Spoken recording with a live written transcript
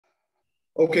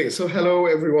Okay, so hello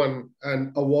everyone,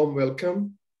 and a warm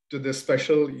welcome to this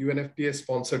special UNFPA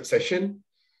sponsored session.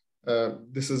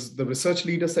 This is the research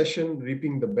leader session,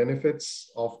 reaping the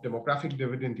benefits of demographic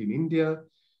dividend in India,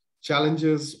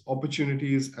 challenges,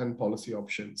 opportunities, and policy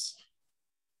options.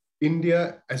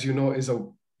 India, as you know, is a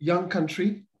young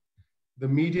country. The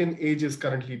median age is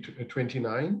currently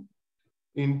 29.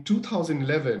 In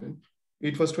 2011,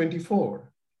 it was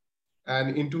 24.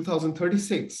 And in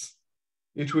 2036,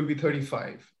 it will be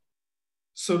 35.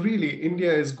 So really,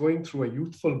 India is going through a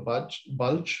youthful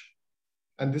bulge,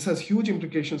 and this has huge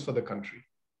implications for the country.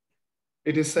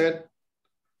 It is said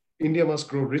India must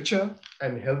grow richer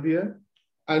and healthier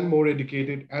and more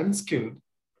educated and skilled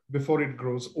before it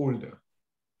grows older.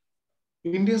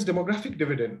 India's demographic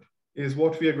dividend is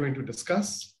what we are going to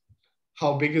discuss.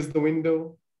 How big is the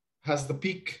window? Has the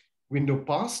peak window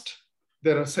passed?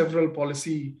 There are several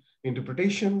policy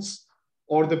interpretations,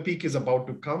 or the peak is about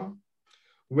to come.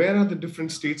 Where are the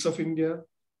different states of India?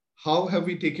 How have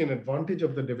we taken advantage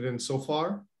of the dividend so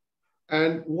far?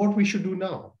 And what we should do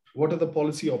now? What are the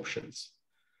policy options?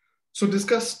 So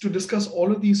to discuss all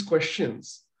of these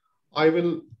questions, I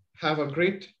will have a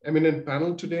great eminent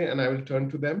panel today, and I will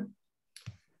turn to them.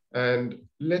 And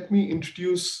let me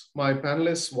introduce my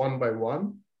panelists one by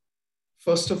one.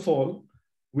 First of all,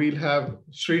 we'll have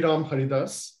Sriram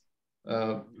Haridas,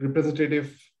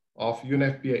 representative of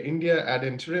UNFPA India ad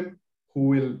interim, who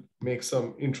will make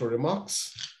some intro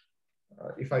remarks.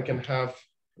 If I can have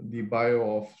the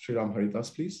bio of Sriram Haridas,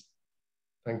 please.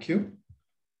 Thank you.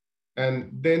 And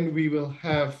then we will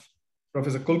have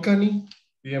Professor Kulkarni,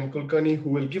 PM Kulkarni, who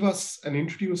will give us and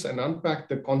introduce and unpack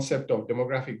the concept of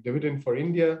demographic dividend for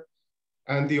India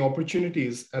and the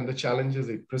opportunities and the challenges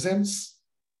it presents.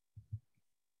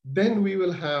 Then we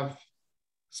will have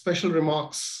special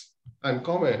remarks and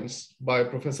comments by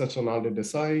Professor Sonalde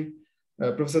Desai.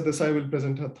 Professor Desai will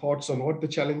present her thoughts on what the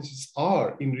challenges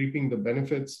are in reaping the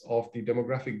benefits of the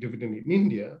demographic dividend in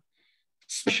India,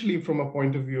 especially from a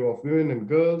point of view of women and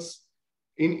girls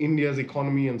in India's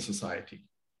economy and society.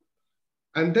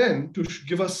 And then to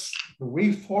give us the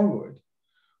way forward,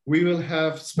 we will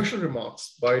have special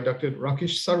remarks by Dr.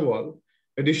 Rakesh Sarwal,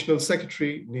 Additional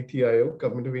Secretary, Niti Aayog,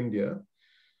 Government of India.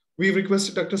 We've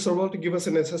requested Dr. Sarwal to give us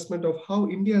an assessment of how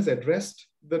India has addressed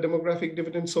the demographic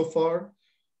dividend so far,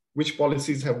 which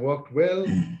policies have worked well,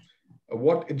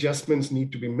 what adjustments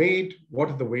need to be made, what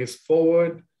are the ways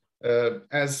forward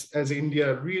as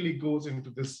India really goes into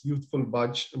this youthful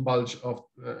bulge of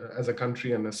as a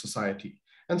country and a society,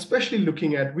 and especially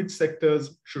looking at which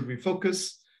sectors should we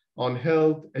focus on: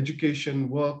 health, education,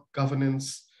 work,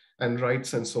 governance, and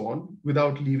rights, and so on,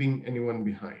 without leaving anyone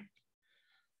behind.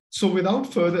 So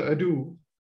without further ado,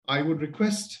 I would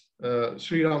request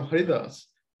Sriram Haridas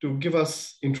to give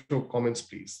us intro comments,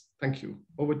 please. Thank you.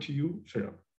 Over to you,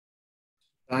 Sriram.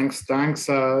 Thanks,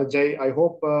 Jay. I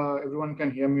hope everyone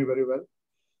can hear me very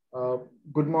well.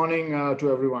 Good morning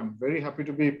to everyone. Very happy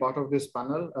to be part of this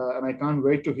panel, and I can't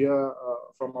wait to hear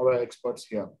from our experts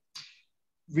here.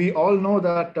 We all know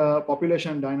that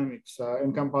population dynamics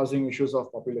encompassing issues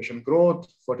of population growth,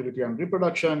 fertility and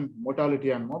reproduction,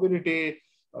 mortality and mobility,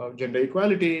 gender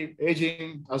equality,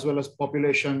 aging, as well as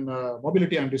population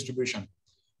mobility and distribution,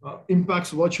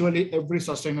 impacts virtually every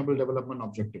sustainable development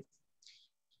objective.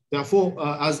 Therefore,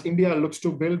 as India looks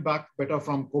to build back better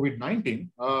from COVID-19,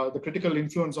 the critical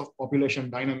influence of population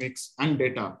dynamics and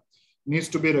data needs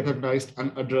to be recognized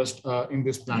and addressed in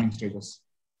these planning stages.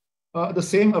 The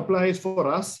same applies for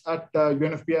us at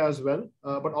UNFPA as well,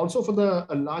 but also for the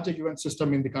larger UN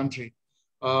system in the country,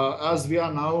 as we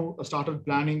are now started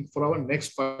planning for our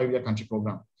next 5-year country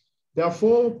program.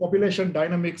 Therefore, population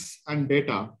dynamics and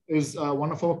data is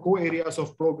one of our core areas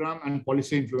of program and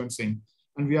policy influencing,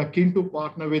 and we are keen to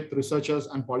partner with researchers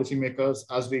and policymakers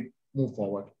as we move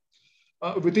forward.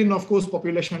 Within, of course,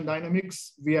 population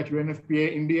dynamics, we at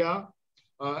UNFPA India,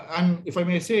 and if I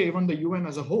may say, even the UN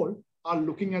as a whole, are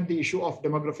looking at the issue of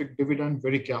demographic dividend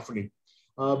very carefully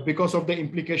because of the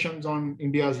implications on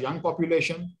India's young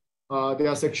population,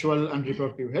 their sexual and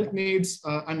reproductive health needs,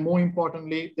 and more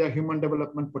importantly, their human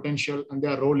development potential and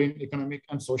their role in economic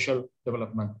and social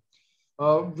development.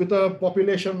 With a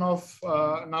population of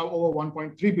now over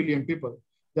 1.3 billion people,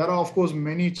 there are, of course,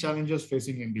 many challenges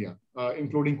facing India,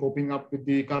 including coping up with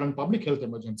the current public health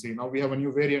emergency. Now we have a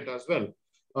new variant as well,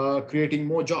 creating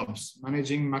more jobs,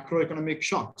 managing macroeconomic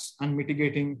shocks, and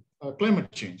mitigating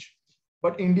climate change.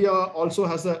 But India also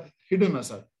has a hidden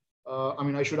asset.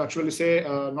 I should actually say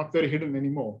not very hidden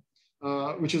anymore,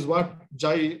 which is what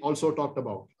Jai also talked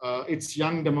about, its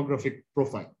young demographic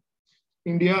profile.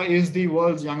 India is the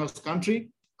world's youngest country,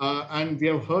 And we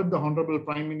have heard the Honorable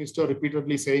Prime Minister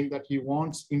repeatedly saying that he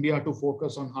wants India to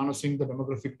focus on harnessing the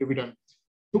demographic dividend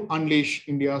to unleash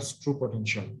India's true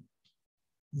potential.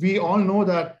 We all know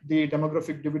that the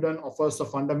demographic dividend offers a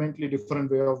fundamentally different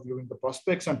way of viewing the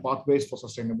prospects and pathways for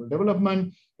sustainable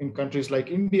development in countries like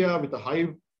India with a high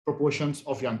proportions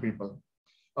of young people.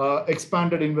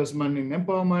 Expanded investment in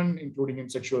empowerment, including in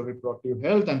sexual reproductive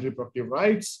health and reproductive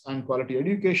rights and quality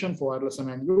education for adolescent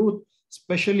and youth,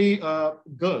 especially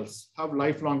girls, have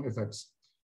lifelong effects.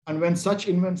 And when such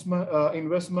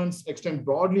investments extend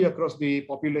broadly across the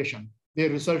population, they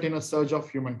result in a surge of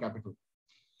human capital.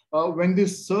 When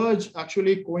this surge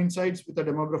actually coincides with a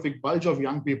demographic bulge of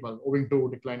young people owing to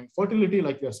declining fertility,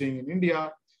 like we are seeing in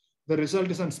India, the result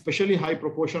is an especially high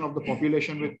proportion of the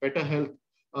population with better health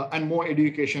and more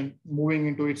education moving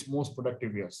into its most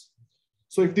productive years.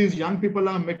 So if these young people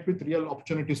are met with real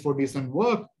opportunities for decent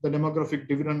work, the demographic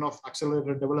dividend of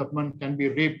accelerated development can be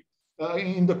reaped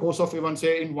in the course of even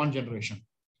say in one generation.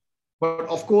 But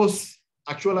of course,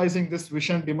 actualizing this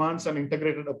vision demands an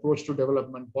integrated approach to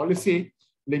development policy,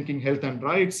 linking health and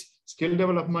rights, skill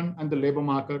development and the labor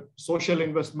market, social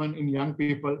investment in young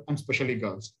people, and especially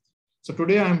girls. So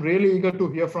today, I'm really eager to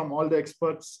hear from all the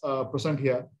experts present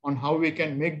here on how we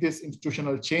can make these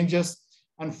institutional changes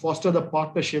and foster the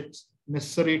partnerships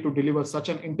necessary to deliver such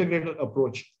an integrated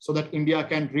approach so that India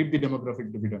can reap the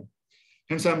demographic dividend.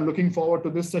 Hence, I'm looking forward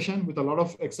to this session with a lot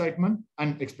of excitement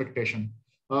and expectation.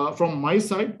 From my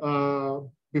side,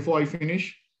 before I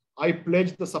finish, I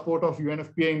pledge the support of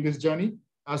UNFPA in this journey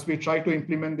as we try to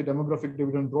implement the demographic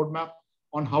dividend roadmap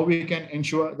on how we can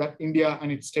ensure that India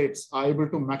and its states are able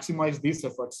to maximize these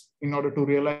efforts in order to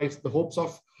realize the hopes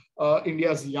of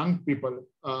India's young people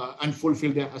and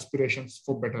fulfill their aspirations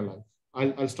for better life.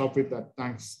 I'll stop with that.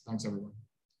 Thanks, everyone.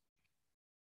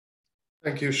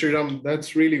 Thank you, Sriram.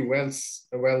 That's really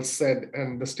well said,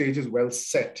 and the stage is well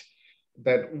set.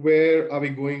 That where are we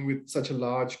going with such a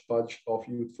large bunch of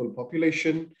youthful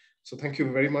population? So thank you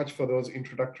very much for those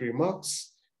introductory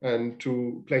remarks, and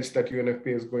to pledge that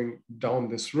UNFPA is going down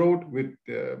this road with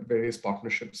various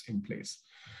partnerships in place.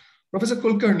 Professor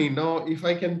Kulkarni, now if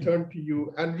I can turn to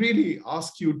you and really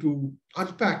ask you to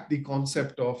unpack the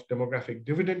concept of demographic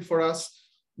dividend for us.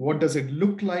 What does it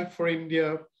look like for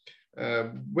India?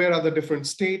 Where are the different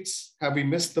states? Have we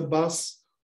missed the bus?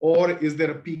 Or is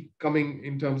there a peak coming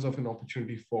in terms of an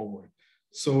opportunity forward?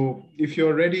 So if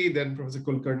you're ready, then Professor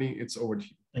Kulkarni, it's over to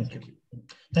you. Thank you.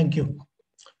 Thank you.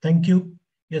 Thank you.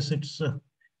 Yes, it's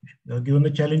given a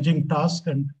challenging task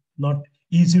and not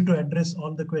easy to address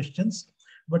all the questions.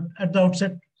 But at the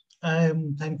outset, I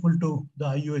am thankful to the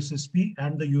IUSSP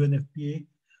and the UNFPA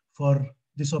for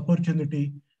this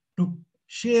opportunity to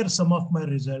share some of my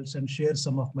results and share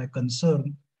some of my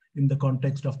concern in the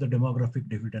context of the demographic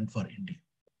dividend for India.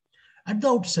 At the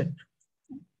outset,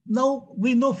 now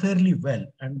we know fairly well,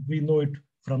 and we know it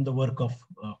from the work of,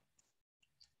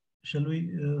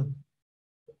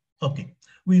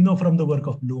 we know from the work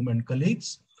of Bloom and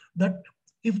colleagues that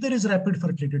if there is rapid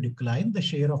fertility decline, the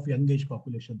share of young age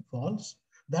population falls,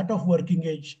 that of working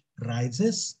age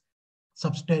rises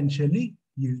substantially,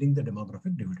 yielding the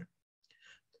demographic dividend.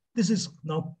 This is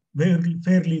now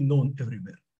fairly known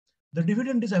everywhere. The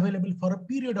dividend is available for a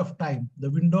period of time,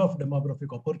 the window of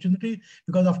demographic opportunity,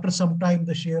 because after some time,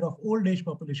 the share of old age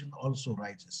population also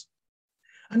rises.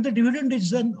 And the dividend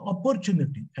is an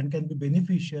opportunity and can be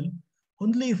beneficial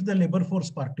only if the labor force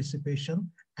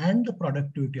participation and the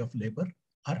productivity of labor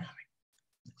are high.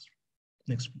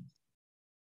 Next, please.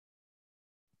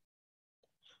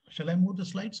 Shall I move the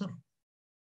slides, sir?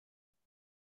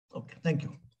 Okay, thank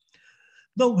you.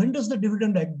 Now, when does the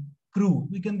dividend accrue?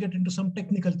 We can get into some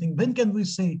technical thing. When can we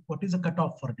say what is a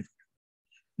cutoff for dividend?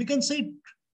 We can say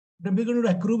the dividend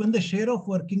accrue when the share of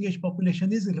working age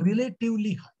population is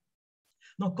relatively high.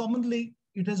 Now, commonly,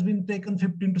 it has been taken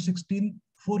 15 to 16,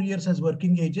 4 years as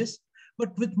working ages,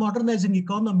 but with modernizing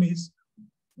economies,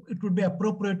 it would be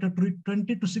appropriate to treat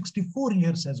 20 to 64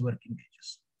 years as working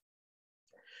ages.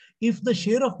 If the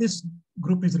share of this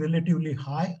group is relatively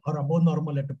high or above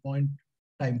normal at a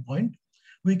time point,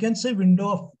 we can say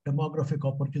window of demographic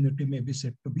opportunity may be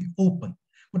said to be open.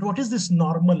 But what is this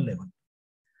normal level?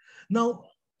 Now,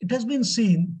 it has been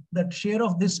seen that share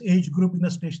of this age group in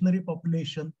a stationary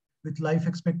population with life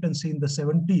expectancy in the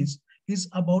 70s is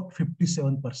about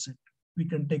 57%. We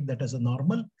can take that as a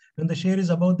normal. When the share is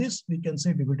above this, we can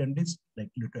say dividend is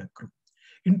likely to accrue.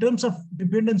 In terms of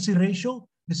dependency ratio,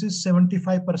 this is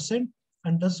 75%.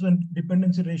 And thus when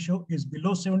dependency ratio is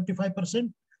below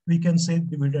 75%, we can say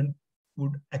dividend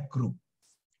would accrue.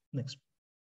 Next.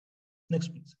 Next,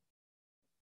 please.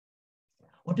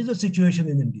 What is the situation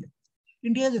in India?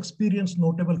 India has experienced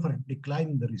notable for decline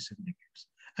in the recent decades.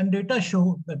 And data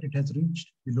show that it has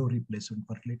reached below replacement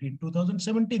fertility in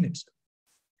 2017 itself.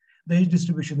 The age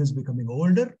distribution is becoming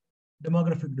older.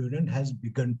 Demographic dividend has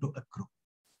begun to accrue.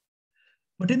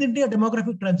 But in India,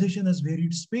 demographic transition has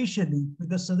varied spatially, with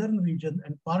the southern region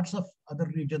and parts of other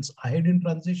regions ahead in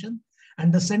transition,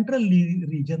 and the central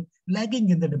region lagging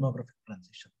in the demographic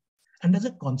transition. And as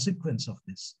a consequence of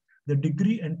this, the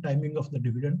degree and timing of the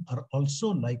dividend are also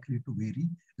likely to vary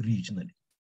regionally.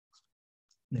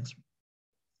 Next.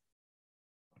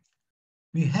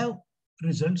 We have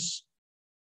results.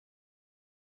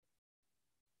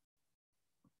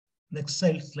 Next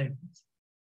slide, please.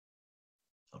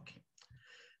 Okay.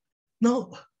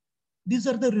 Now, these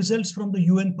are the results from the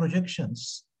UN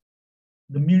projections,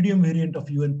 the medium variant of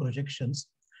UN projections.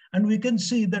 And we can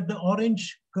see that the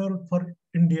orange curve for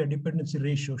India dependency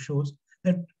ratio shows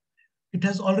that it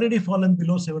has already fallen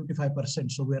below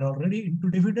 75%. So we're already into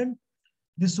dividend.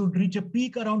 This would reach a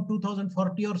peak around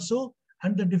 2040 or so,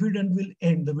 and the dividend will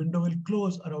end. The window will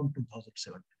close around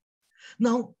 2070.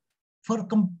 Now, for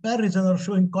comparison or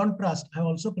showing contrast, I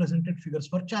also presented figures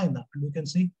for China. And we can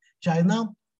see China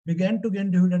began to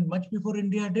gain dividend much before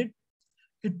India did.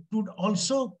 It would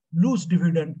also lose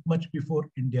dividend much before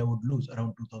India would lose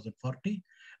around 2040.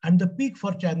 And the peak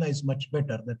for China is much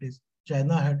better. That is,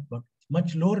 China had got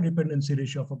much lower dependency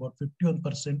ratio of about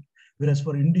 51%, whereas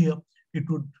for India,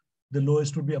 the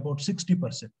lowest would be about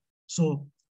 60%. So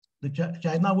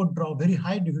China would draw very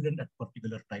high dividend at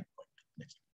particular time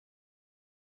point.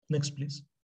 Next, please.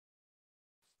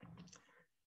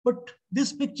 But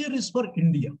this picture is for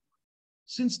India.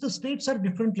 Since the states are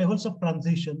different levels of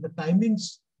transition, the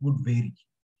timings would vary.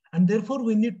 And therefore,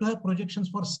 we need to have projections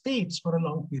for states for a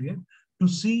long period to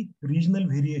see regional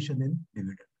variation in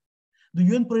dividend. The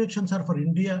UN projections are for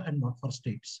India and not for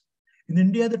states. In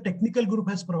India, the technical group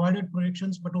has provided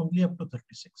projections, but only up to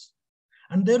 36.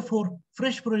 And therefore,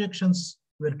 fresh projections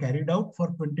were carried out for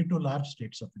 22 large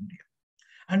states of India.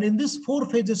 And in this, 4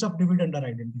 phases of dividend are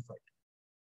identified.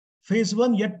 Phase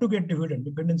 1, yet to get dividend,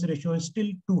 dependency ratio is still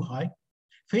too high.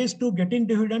 Phase 2, getting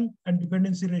dividend and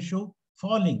dependency ratio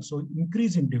falling, so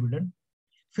increase in dividend.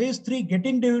 Phase 3,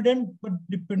 getting dividend, but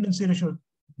dependency ratio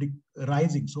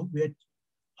rising, so we are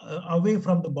away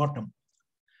from the bottom.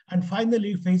 And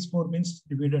finally, phase 4 means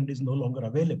dividend is no longer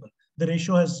available. The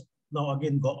ratio has now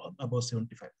again gone above 75%.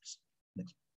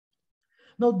 Next.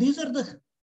 Now, these are the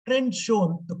trends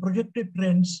shown, the projected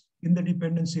trends in the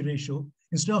dependency ratio.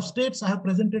 Instead of states, I have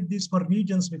presented these for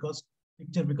regions because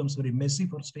picture becomes very messy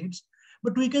for states.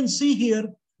 But we can see here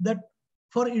that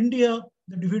for India,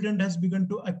 the dividend has begun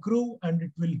to accrue and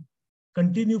it will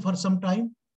continue for some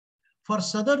time. For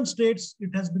southern states,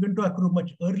 it has begun to accrue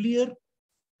much earlier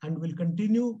and will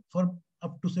continue for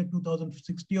up to say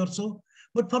 2060 or so.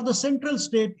 But for the central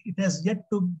state, it has yet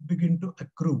to begin to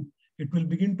accrue. It will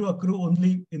begin to accrue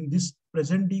only in this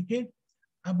present decade,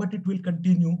 but it will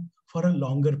continue for a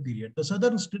longer period. The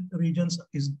southern regions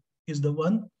is the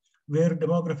one where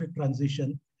demographic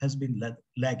transition has been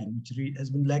lagging, which has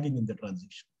been lagging in the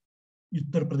transition.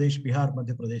 Uttar Pradesh, Bihar,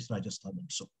 Madhya Pradesh, Rajasthan,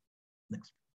 and so.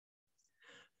 Next.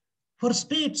 For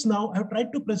states now, I've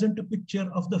tried to present a picture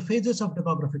of the phases of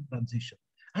demographic transition.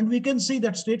 And we can see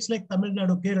that states like Tamil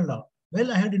Nadu, Kerala,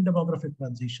 well ahead in demographic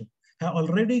transition, have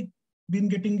already been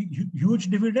getting huge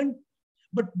dividend,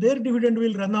 but their dividend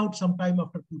will run out sometime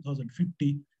after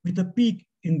 2050 with a peak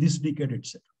in this decade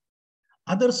itself.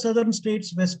 Other southern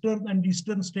states, western and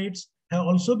eastern states have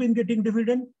also been getting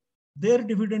dividend. Their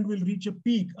dividend will reach a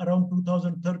peak around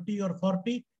 2030 or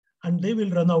 40, and they will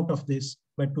run out of this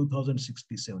by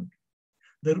 2060-70.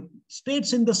 The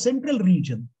states in the central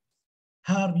region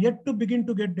have yet to begin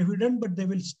to get dividend, but they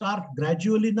will start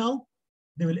gradually now.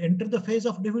 They will enter the phase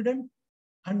of dividend,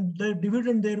 and the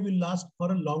dividend there will last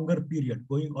for a longer period,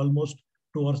 going almost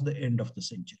towards the end of the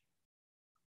century.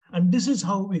 And this is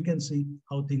how we can see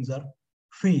how things are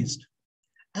phased.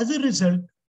 As a result,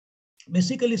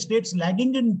 basically states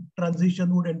lagging in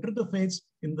transition would enter the phase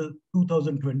in the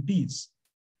 2020s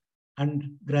and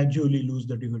gradually lose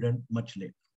the dividend much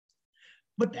later.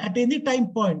 But at any time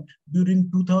point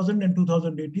during 2000 and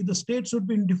 2080, the states would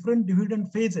be in different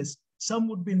dividend phases. Some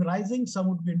would be in rising, some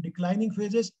would be in declining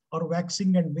phases or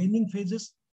waxing and waning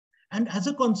phases. And as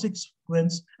a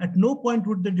consequence, at no point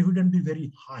would the dividend be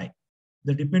very high.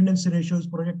 The dependency ratio is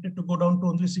projected to go down to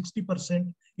only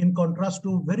 60% in contrast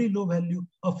to a very low value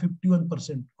of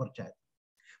 51% for China.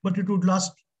 But it would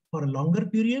last for a longer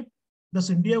period. Thus,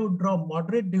 India would draw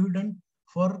moderate dividend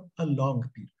for a long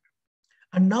period.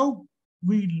 And now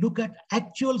we look at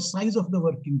actual size of the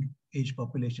working age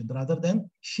population rather than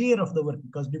share of the work,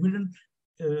 because dividend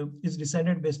is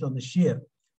decided based on the share,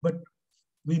 but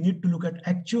we need to look at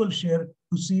actual share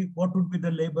to see what would be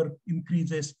the labor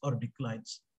increases or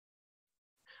declines.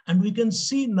 And we can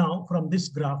see now from this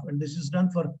graph, and this is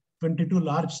done for 22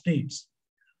 large states.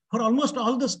 For almost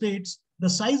all the states, the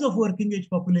size of working age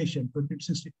population,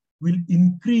 2060, will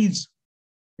increase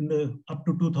in the up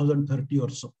to 2030 or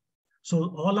so.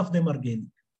 So all of them are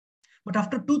gaining. But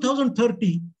after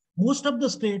 2030, most of the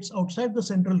states outside the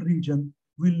central region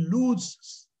will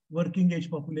lose working age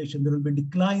population. There will be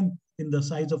decline in the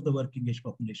size of the working age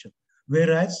population.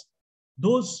 Whereas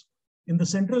those in the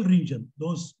central region,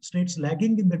 those states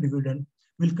lagging in the dividend,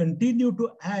 will continue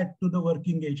to add to the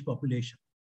working age population.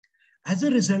 As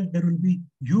a result, there will be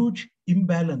huge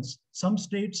imbalance. Some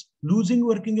states losing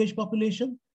working age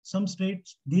population, some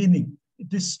states gaining.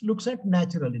 This looks at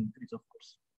natural increase, of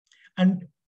course. And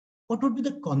what would be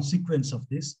the consequence of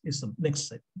this is the next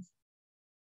slide.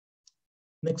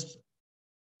 Next.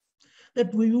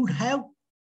 That we would have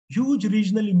huge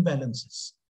regional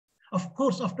imbalances. Of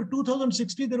course, after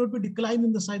 2060, there would be decline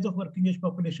in the size of working age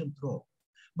population throughout.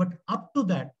 But up to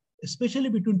that, especially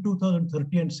between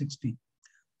 2030 and 60,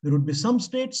 there would be some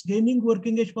states gaining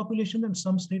working age population and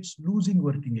some states losing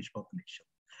working age population.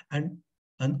 And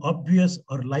an obvious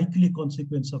or likely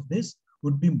consequence of this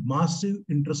would be massive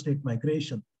interstate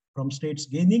migration from states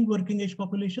gaining working age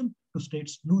population to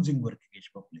states losing working age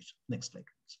population. Next slide,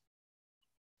 please.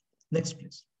 Next,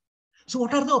 please. So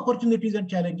what are the opportunities and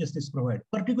challenges this provides,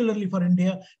 particularly for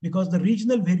India, because the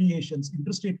regional variations,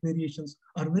 interstate variations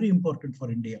are very important for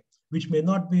India, which may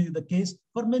not be the case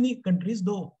for many countries,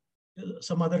 though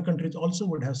some other countries also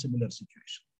would have similar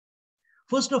situation.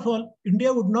 First of all,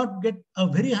 India would not get a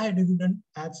very high dividend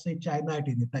as, say, China at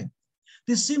any time.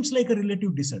 This seems like a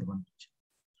relative disadvantage.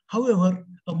 However,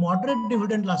 a moderate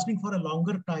dividend lasting for a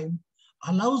longer time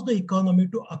allows the economy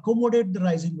to accommodate the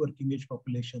rising working age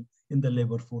population in the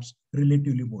labor force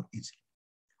relatively more easily.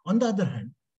 On the other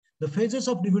hand, the phases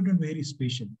of dividend vary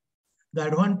spatially. The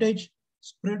advantage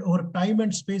spread over time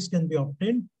and space can be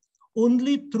obtained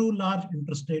only through large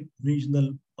interstate,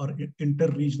 regional, or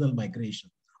inter-regional migration.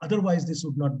 Otherwise, this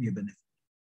would not be a benefit.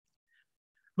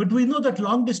 But we know that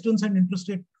long distance and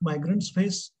interstate migrants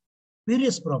face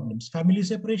various problems: family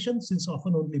separation, since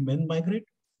often only men migrate;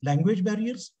 language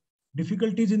barriers;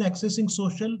 difficulties in accessing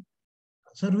social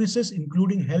services,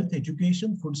 including health,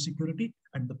 education, food security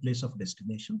at the place of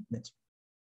destination. Next.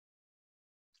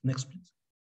 Next, please.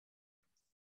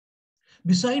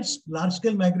 Besides,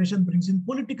 large-scale migration brings in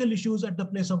political issues at the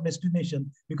place of destination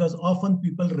because often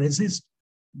people resist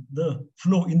the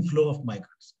inflow of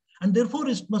migrants. And therefore,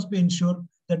 it must be ensured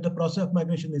that the process of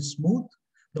migration is smooth,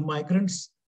 the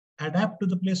migrants adapt to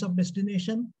the place of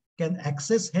destination, can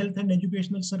access health and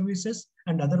educational services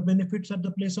and other benefits at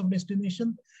the place of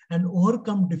destination, and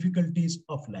overcome difficulties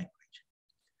of language.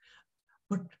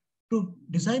 But to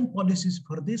design policies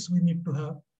for this, we need to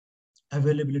have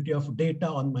availability of data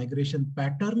on migration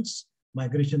patterns,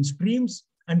 migration streams,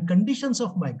 and conditions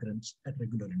of migrants at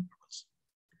regular intervals.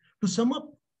 To sum up,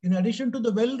 in addition to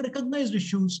the well-recognized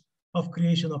issues of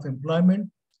creation of employment,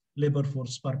 labor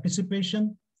force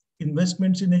participation,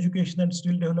 investments in education and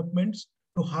skill developments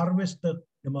to harvest the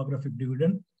demographic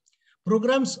dividend,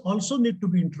 programs also need to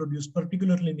be introduced,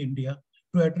 particularly in India,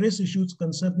 to address issues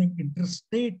concerning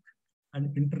interstate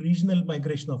and interregional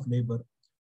migration of labor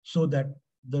so that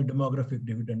the demographic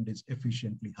dividend is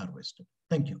efficiently harvested.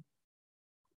 Thank you.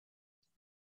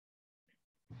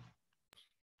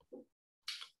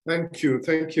 Thank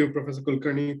you, Professor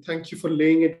Kulkarni. Thank you for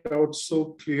laying it out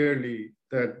so clearly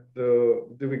that the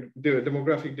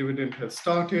demographic dividend has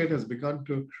started, has begun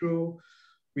to accrue.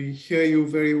 We hear you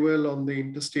very well on the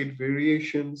interstate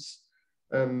variations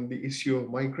and the issue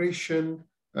of migration,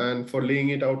 and for laying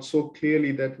it out so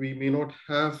clearly that we may not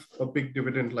have a big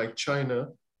dividend like China,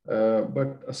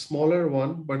 but a smaller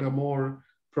one, but a more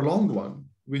prolonged one,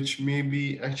 which may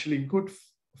be actually good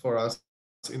for us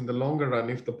in the longer run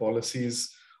if the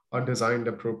policies are designed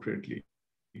appropriately.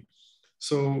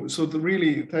 So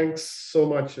really, thanks so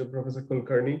much, Professor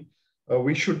Kulkarni.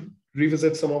 We should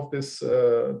revisit some of this,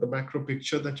 the macro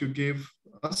picture that you gave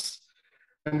us.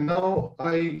 And now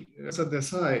I, as a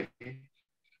Desai,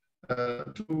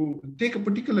 to take a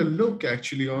particular look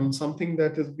actually on something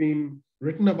that has been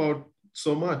written about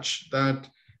so much, that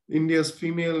India's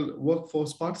female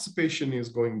workforce participation is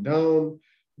going down.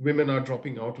 Women are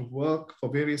dropping out of work for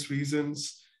various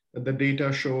reasons. The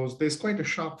data shows there's quite a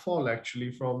sharp fall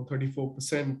actually from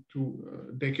 34% to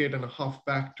a decade and a half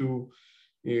back to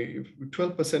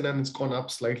 12%, and it's gone up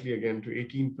slightly again to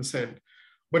 18%.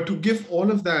 But to give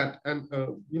all of that and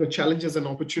challenges and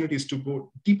opportunities to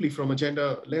go deeply from a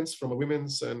gender lens, from a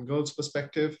women's and girls'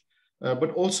 perspective,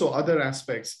 but also other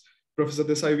aspects, Professor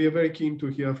Desai, we are very keen to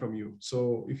hear from you.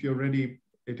 So if you're ready,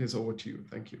 it is over to you.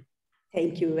 Thank you.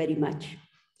 Thank you very much.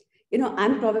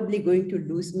 I'm probably going to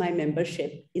lose my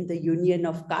membership in the Union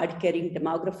of Card-Carrying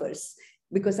Demographers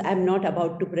because I'm not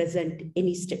about to present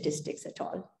any statistics at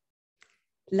all.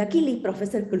 Luckily,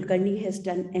 Professor Kulkarni has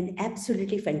done an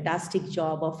absolutely fantastic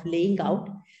job of laying out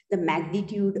the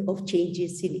magnitude of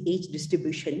changes in age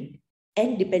distribution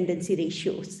and dependency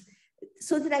ratios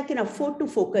so that I can afford to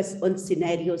focus on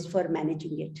scenarios for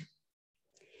managing it.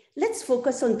 Let's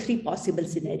focus on 3 possible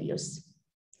scenarios.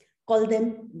 Call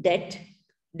them debt,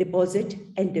 deposit,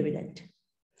 and dividend.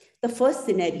 The first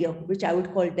scenario, which I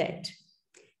would call debt,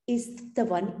 is the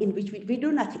one in which we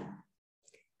do nothing.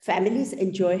 Families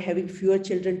enjoy having fewer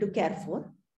children to care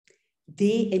for.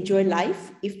 They enjoy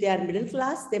life. If they are middle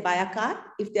class, they buy a car.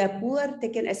 If they are poor, they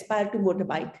can aspire to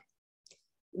motorbike.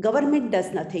 Government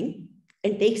does nothing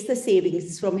and takes the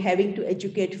savings from having to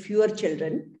educate fewer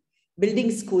children, building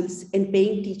schools, and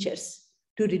paying teachers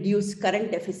to reduce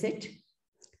current deficit,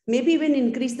 maybe even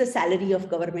increase the salary of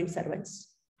government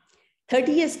servants.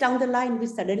 30 years down the line, we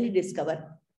suddenly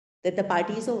discover that the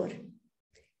party is over.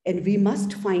 And we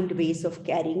must find ways of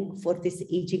caring for this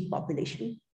aging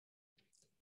population.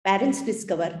 Parents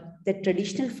discover that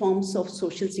traditional forms of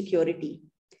social security,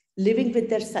 living with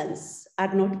their sons,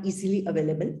 are not easily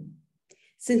available.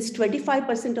 Since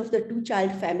 25% of the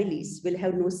 2-child families will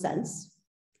have no sons,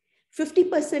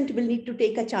 50% will need to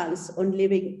take a chance on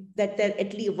living that their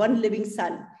at least one living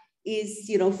son is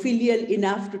filial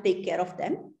enough to take care of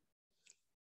them.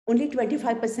 Only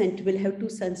 25% will have 2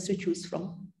 sons to choose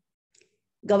from.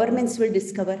 Governments will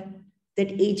discover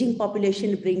that aging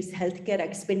population brings healthcare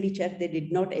expenditure they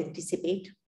did not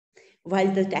anticipate,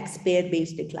 while the taxpayer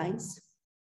base declines.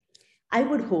 I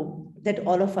would hope that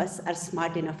all of us are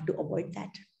smart enough to avoid that.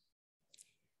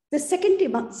 The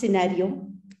second scenario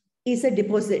is a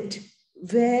deposit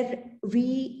where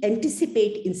we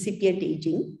anticipate incipient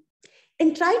aging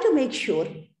and try to make sure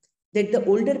that the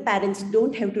older parents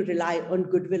don't have to rely on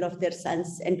goodwill of their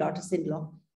sons and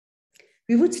daughters-in-law.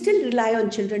 We would still rely on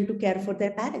children to care for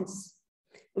their parents,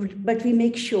 but we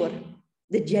make sure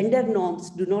the gender norms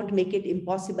do not make it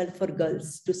impossible for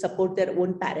girls to support their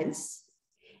own parents,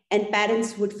 and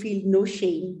parents would feel no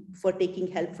shame for taking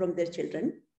help from their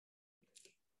children.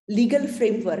 Legal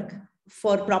framework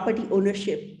for property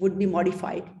ownership would be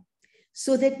modified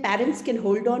so that parents can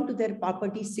hold on to their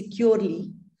property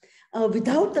securely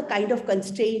without the kind of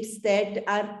constraints that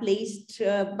are placed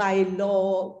by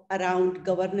law around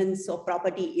governance of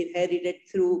property inherited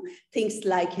through things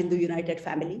like Hindu United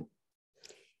Family.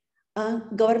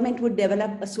 Government would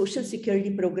develop a social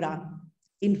security program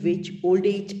in which old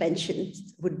age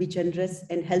pensions would be generous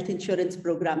and health insurance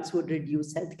programs would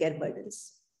reduce healthcare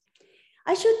burdens.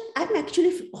 I'm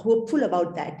actually hopeful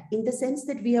about that in the sense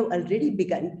that we have already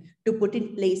begun to put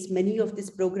in place many of these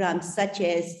programs, such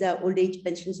as the old age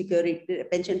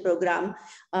pension program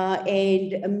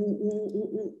and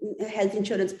health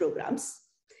insurance programs.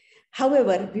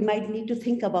 However, we might need to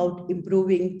think about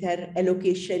improving their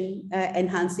allocation,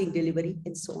 enhancing delivery,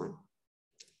 and so on.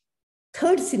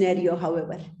 Third scenario,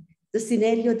 however, the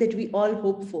scenario that we all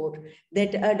hope for,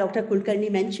 that Dr.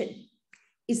 Kulkarni mentioned,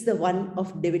 is the one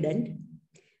of dividend,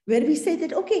 where we say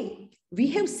that, okay, we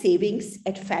have savings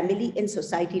at family and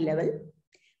society level,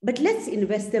 but let's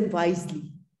invest them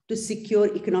wisely to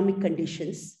secure economic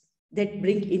conditions that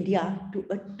bring India to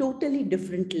a totally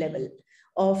different level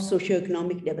of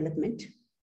socioeconomic development.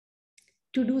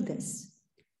 To do this,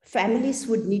 families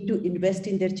would need to invest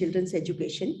in their children's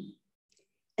education,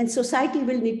 and society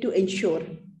will need to ensure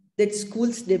that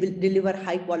schools deliver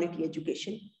high quality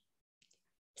education.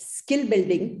 Skill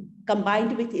building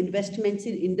combined with investments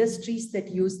in industries that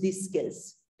use these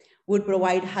skills would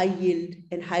provide high yield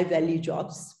and high value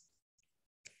jobs.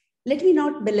 Let me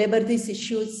not belabor these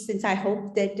issues, since I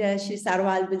hope that Shri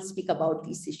Sarwal will speak about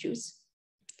these issues.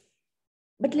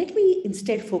 But let me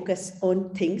instead focus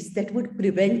on things that would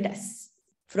prevent us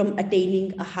from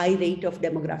attaining a high rate of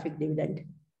demographic dividend.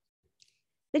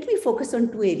 Let me focus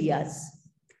on 2 areas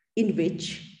in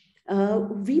which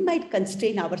we might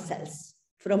constrain ourselves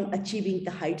from achieving the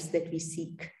heights that we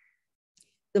seek.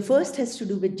 The first has to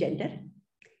do with gender,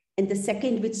 and the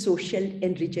second with social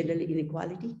and regional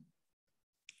inequality.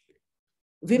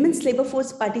 Women's labor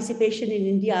force participation in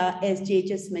India, as Jay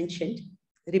just mentioned,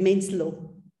 remains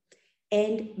low,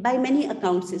 and by many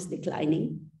accounts is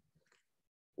declining.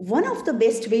 One of the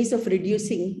best ways of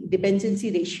reducing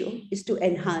dependency ratio is to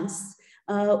enhance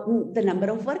the number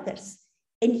of workers.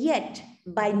 And yet,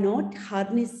 by not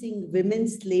harnessing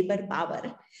women's labor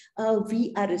power,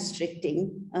 we are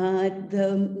restricting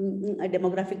the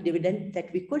demographic dividend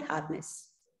that we could harness.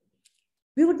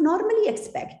 We would normally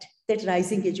expect that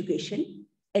rising education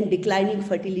and declining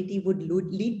fertility would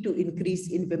lead to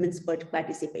increase in women's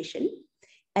participation,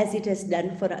 as it has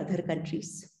done for other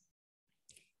countries.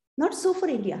 Not so for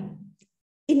India.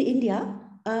 In India,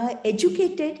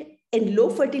 educated and low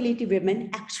fertility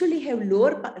women actually have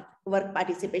lower work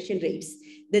participation rates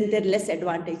than their less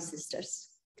advantaged sisters.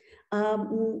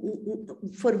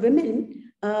 For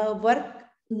women,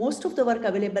 most of the work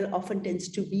available often tends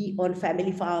to be on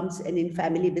family farms and in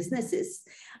family businesses,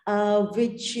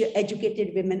 which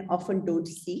educated women often don't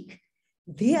seek.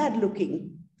 They are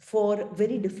looking for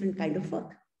very different kind of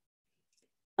work.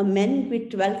 A man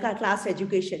with 12th class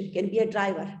education can be a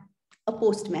driver, a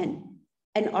postman,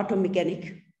 an auto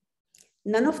mechanic.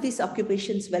 None of these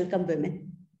occupations welcome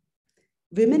women.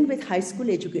 Women with high school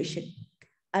education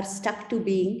are stuck to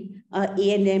being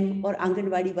A&M or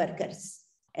Anganwadi workers,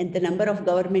 and the number of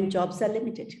government jobs are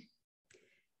limited.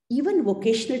 Even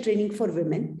vocational training for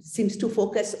women seems to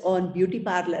focus on beauty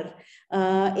parlor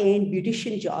and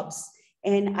beautician jobs.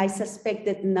 And I suspect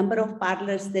that the number of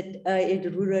parlors that a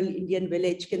rural Indian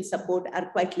village can support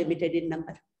are quite limited in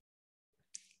number.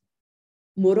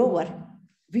 Moreover,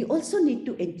 we also need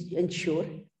to ensure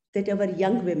that our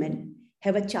young women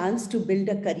have a chance to build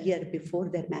a career before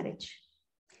their marriage.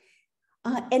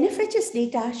 NFHS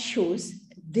data shows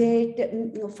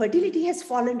that fertility has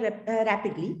fallen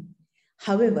rapidly.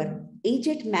 However, age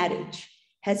at marriage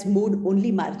has moved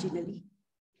only marginally,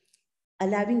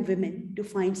 allowing women to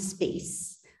find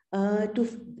space and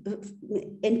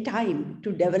time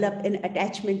to develop an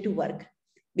attachment to work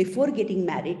before getting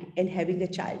married and having a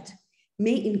child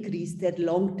may increase their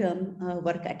long-term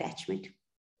work attachment.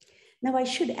 Now, I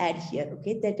should add here,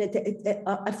 okay, that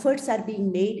efforts are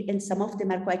being made and some of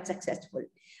them are quite successful.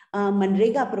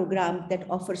 Manrega program that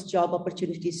offers job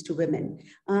opportunities to women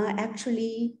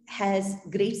actually has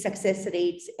great success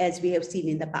rates, as we have seen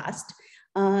in the past.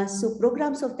 So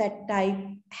programs of that type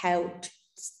have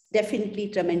definitely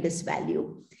tremendous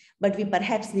value, but we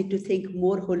perhaps need to think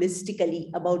more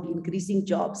holistically about increasing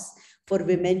jobs for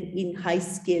women in high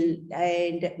skill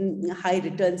and high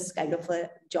returns kind of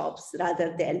jobs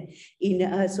rather than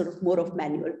in sort of more of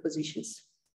manual positions.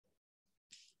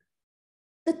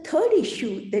 The third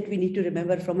issue that we need to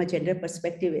remember from a gender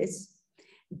perspective is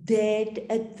that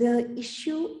the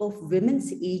issue of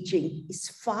women's aging is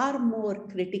far more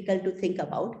critical to think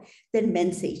about than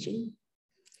men's aging.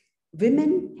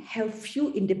 Women have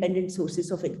few independent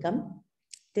sources of income.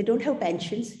 They don't have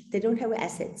pensions, they don't have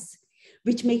assets,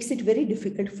 which makes it very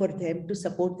difficult for them to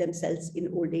support themselves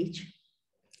in old age.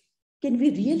 Can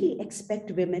we really expect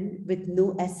women with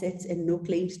no assets and no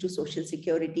claims to Social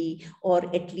Security, or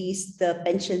at least the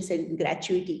pensions and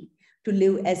gratuity, to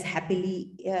live as happily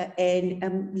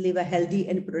and live a healthy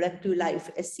and productive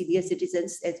life as senior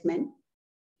citizens as men?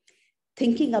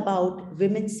 Thinking about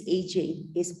women's aging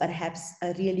is perhaps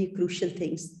a really crucial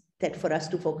thing that for us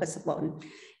to focus upon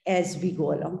as we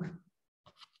go along.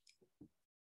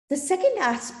 The second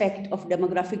aspect of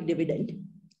demographic dividend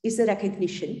is a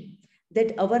recognition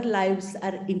that our lives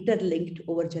are interlinked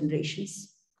over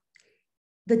generations.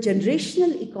 The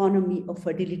generational economy of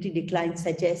fertility decline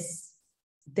suggests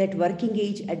that working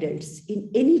age adults in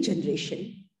any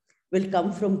generation will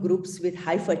come from groups with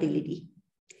high fertility,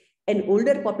 and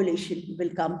older population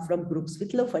will come from groups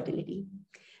with low fertility.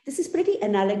 This is pretty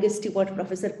analogous to what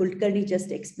Professor Kulkarni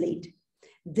just explained,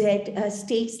 that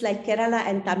states like Kerala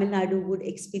and Tamil Nadu would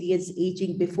experience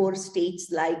aging before states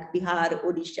like Bihar,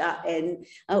 Odisha, and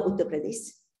Uttar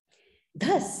Pradesh.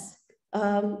 Thus,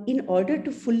 in order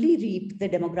to fully reap the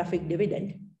demographic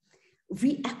dividend,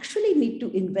 we actually need to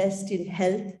invest in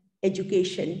health,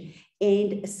 education,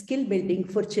 and skill building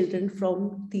for children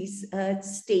from these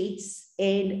states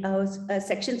and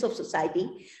sections of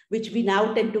society, which we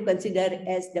now tend to consider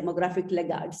as demographic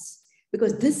laggards,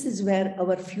 because this is where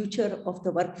our future of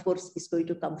the workforce is going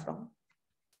to come from.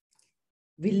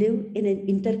 We live in an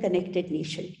interconnected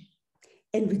nation,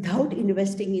 and without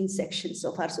investing in sections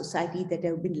of our society that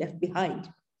have been left behind,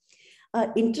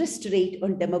 interest rate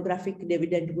on demographic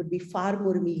dividend would be far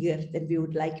more meager than we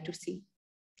would like to see.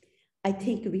 I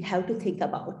think we have to think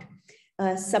about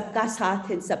Sabka Saath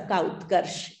and Sabka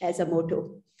Utkarsh as a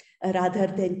motto, rather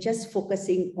than just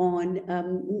focusing on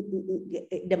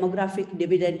demographic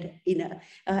dividend in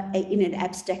an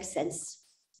abstract sense.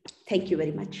 Thank you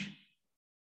very much.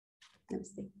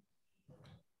 Namaste.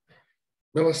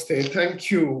 Namaste.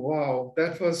 Thank you. Wow,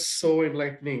 that was so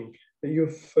enlightening.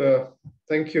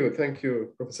 Thank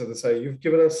you, Professor Desai. You've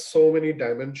given us so many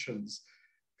dimensions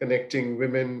connecting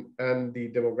women and the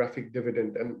demographic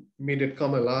dividend and made it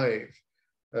come alive.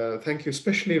 Thank you.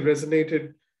 Especially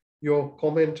resonated your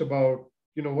comment about,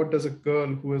 what does a girl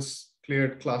who has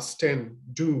cleared class 10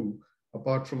 do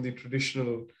apart from the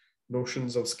traditional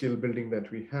notions of skill building that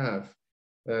we have.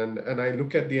 And I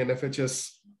look at the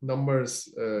NFHS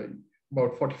numbers,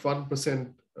 about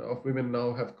 41% of women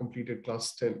now have completed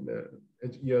class 10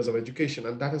 years of education,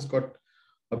 and that has got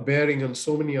a bearing on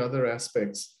so many other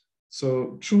aspects.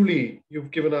 So truly,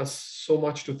 you've given us so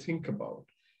much to think about.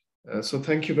 So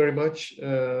thank you very much,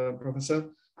 Professor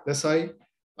Desai.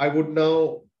 I would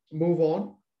now move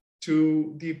on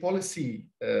to the policy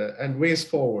and ways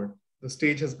forward. The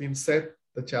stage has been set,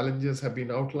 the challenges have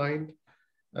been outlined,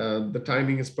 the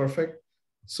timing is perfect.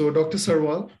 So Dr.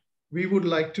 Sarwal, we would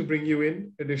like to bring you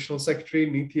in, Additional Secretary,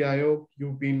 Niti Aayog.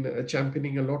 You've been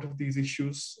championing a lot of these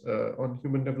issues on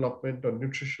human development, on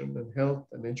nutrition and health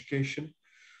and education.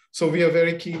 So we are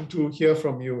very keen to hear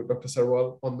from you, Dr.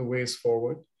 Sarwal, on the ways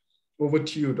forward. Over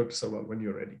to you, Dr. Sarwal, when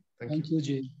you're ready. Thank you,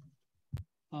 Jay.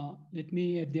 Let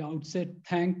me at the outset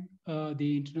thank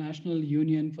the International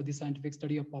Union for the Scientific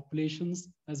Study of Populations,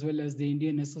 as well as the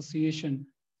Indian Association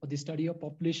for the Study of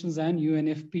Populations and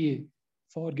UNFPA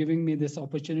for giving me this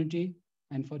opportunity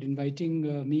and for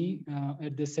inviting me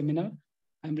at this seminar.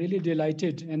 I'm really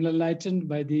delighted and enlightened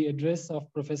by the address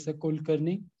of Professor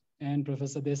Kulkarni and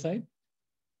Professor Desai.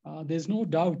 There's no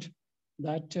doubt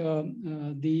that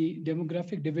the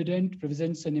demographic dividend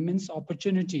presents an immense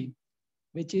opportunity,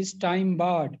 which is time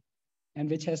barred and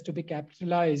which has to be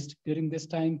capitalized during this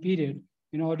time period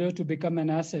in order to become an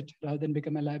asset rather than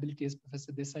become a liability, as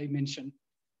Professor Desai mentioned.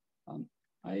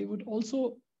 I would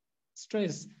also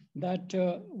stress that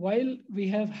while we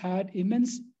have had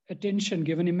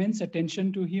given immense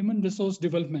attention to human resource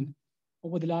development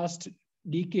over the last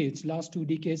two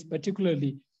decades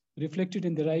particularly, reflected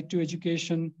in the right to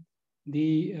education,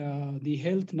 the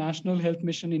National Health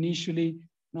Mission initially,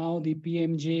 now the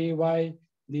PMJAY,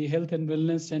 the health and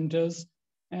wellness centers,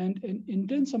 and an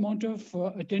intense amount of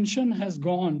attention has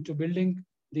gone to building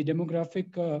the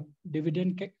demographic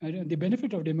dividend, the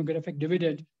benefit of demographic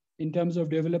dividend in terms of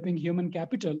developing human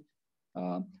capital.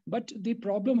 But the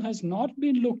problem has not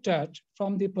been looked at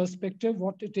from the perspective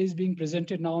what it is being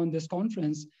presented now in this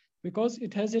conference, because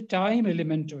it has a time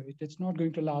element to it. It's not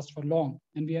going to last for long,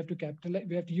 and we have to capitalize,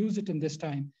 we have to use it in this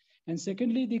time. And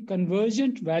secondly, the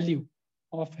convergent value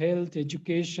of health,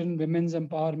 education, women's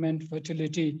empowerment,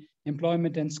 fertility,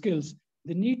 employment, and skills,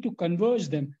 the need to converge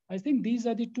them. I think these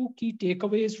are the two key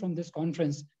takeaways from this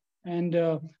conference. And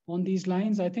on these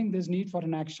lines, I think there's need for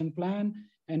an action plan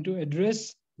and to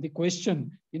address the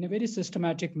question in a very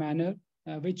systematic manner,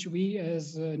 which we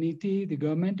as Niti, the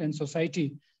government and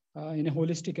society in a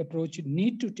holistic approach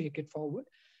need to take it forward.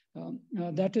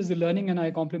 That is the learning, and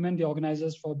I compliment the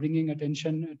organizers for bringing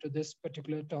attention to this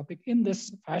particular topic in this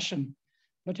fashion.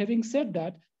 But having said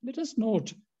that, let us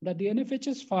note that the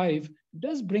NFHS 5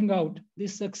 does bring out the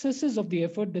successes of the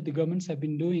effort that the governments have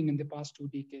been doing in the past 2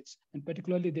 decades, and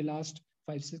particularly the last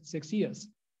 6 years.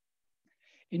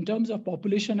 In terms of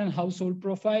population and household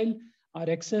profile, our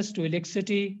access to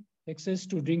electricity, access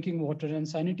to drinking water and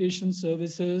sanitation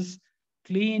services,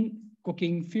 clean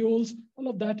cooking fuels, all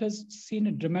of that has seen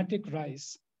a dramatic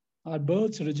rise. Our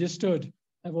births registered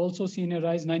have also seen a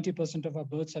rise. 90% of our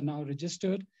births are now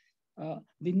registered.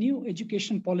 The new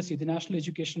education policy, the National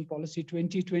Education Policy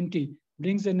 2020,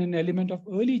 brings in an element of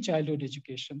early childhood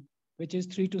education, which is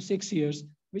 3 to 6 years,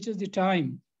 which is the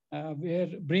time where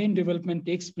brain development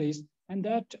takes place. And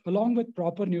that, along with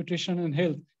proper nutrition and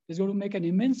health, is going to make an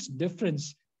immense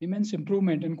difference, immense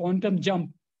improvement and quantum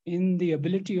jump in the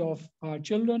ability of our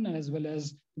children as well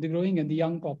as the growing and the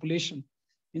young population.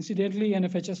 Incidentally,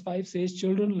 NFHS 5 says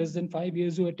children less than 5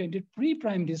 years who attended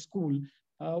pre-primary school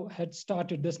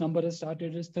this number has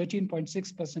started as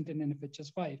 13.6% in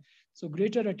NFHS 5. So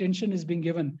greater attention is being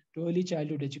given to early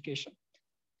childhood education.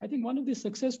 I think one of the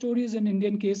success stories in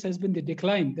Indian case has been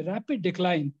the rapid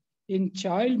decline in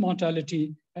child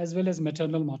mortality as well as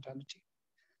maternal mortality.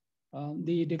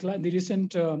 The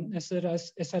recent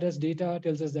SRS data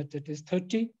tells us that it is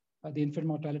 30, the infant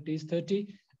mortality is 30,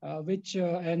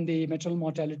 and the maternal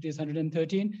mortality is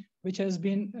 113, which has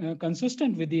been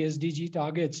consistent with the SDG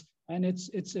targets. And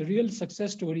it's a real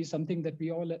success story, something that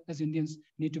we all as Indians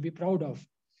need to be proud of.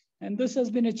 And this has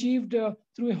been achieved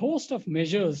through a host of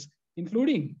measures,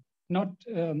 including not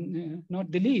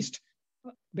the least,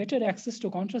 better access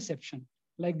to contraception,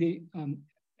 like the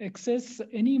access,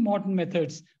 any modern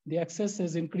methods, the access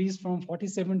has increased from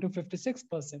 47 to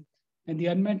 56%. and the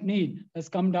unmet need has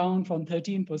come down from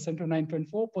 13% to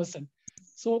 9.4%.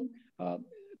 So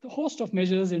the host of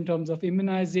measures in terms of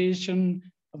immunization,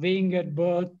 weighing at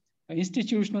birth,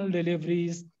 institutional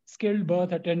deliveries, skilled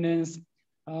birth attendance,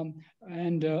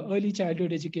 and early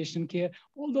childhood education care,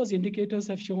 all those indicators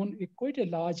have shown quite a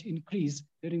large increase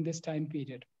during this time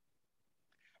period.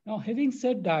 Now, having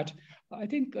said that, I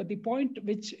think the point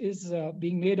which is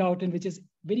being made out and which is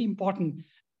very important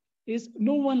is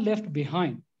no one left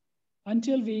behind.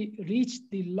 Until we reach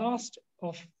the last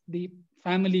of the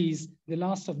families, the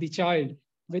last of the child,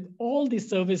 with all the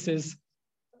services,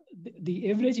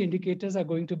 the average indicators are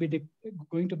going to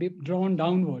be drawn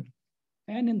downward.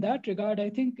 And in that regard, I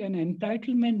think an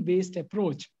entitlement-based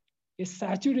approach, a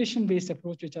saturation-based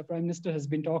approach, which our Prime Minister has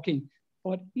been talking,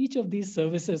 for each of these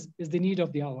services is the need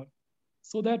of the hour.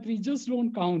 So that we just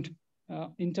don't count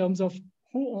in terms of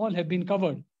who all have been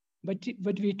covered, but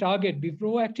we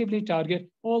proactively target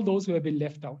all those who have been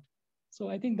left out. So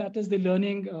I think that is the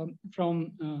learning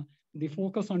from the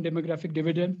focus on demographic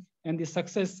dividend and the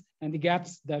success and the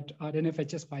gaps that our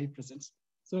NFHS 5 presents.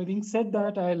 So having said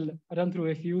that, I'll run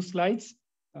through a few slides.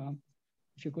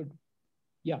 If you could,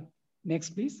 yeah,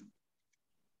 next please.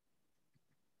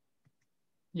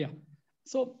 Yeah,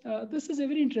 so this is a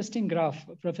very interesting graph,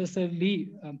 Professor Lee,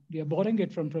 we are borrowing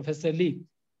it from Professor Lee,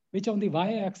 which on the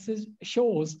y-axis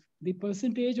shows the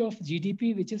percentage of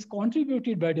GDP which is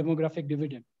contributed by demographic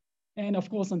dividend. And of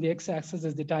course, on the x-axis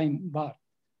is the time bar.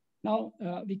 Now,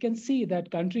 we can see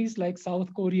that countries like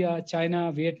South Korea,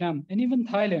 China, Vietnam, and even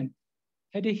Thailand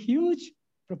had a huge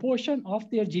proportion of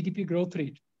their GDP growth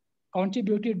rate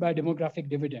contributed by demographic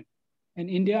dividend. In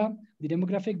India, the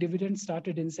demographic dividend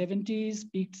started in 70s,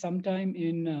 peaked sometime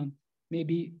in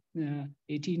maybe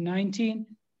 18, 19,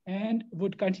 and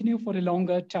would continue for a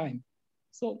longer time.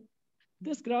 So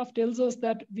this graph tells us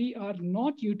that we are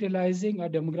not utilizing our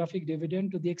demographic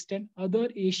dividend to the extent other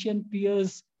Asian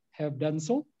peers have done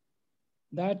so,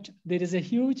 that there is a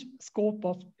huge scope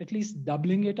of at least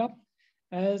doubling it up,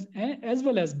 as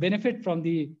well as benefit from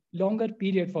the longer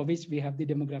period for which we have the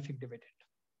demographic dividend.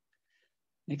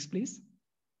 Next, please.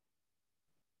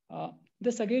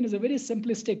 This again is a very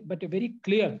simplistic but a very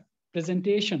clear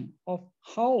presentation of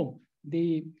how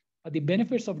the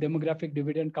benefits of demographic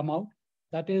dividend come out.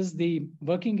 That is the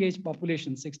working age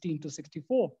population, 16 to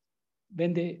 64.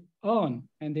 When they earn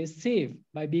and they save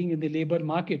by being in the labor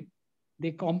market,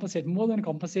 they compensate, more than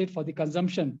compensate for the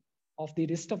consumption of the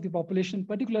rest of the population,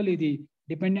 particularly the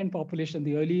dependent population,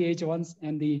 the early age ones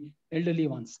and the elderly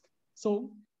ones.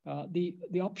 So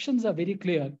the options are very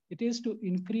clear. It is to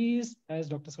increase, as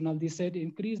Dr. Sonaldi said,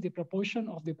 increase the proportion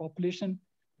of the population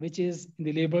which is in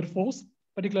the labor force,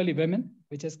 particularly women,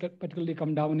 which has particularly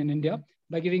come down in India,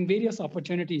 by giving various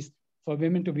opportunities for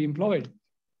women to be employed,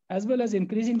 as well as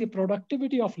increasing the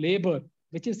productivity of labor,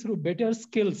 which is through better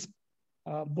skills,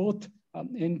 both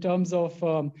in terms of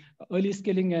early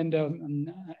skilling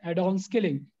and add-on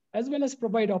skilling, as well as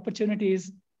provide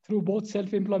opportunities through both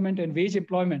self-employment and wage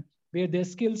employment, where their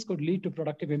skills could lead to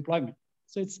productive employment.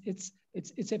 So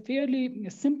it's a fairly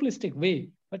simplistic way,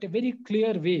 but a very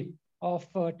clear way of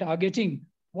targeting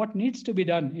what needs to be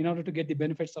done in order to get the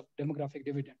benefits of demographic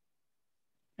dividend.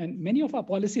 And many of our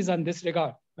policies are in this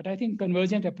regard, but I think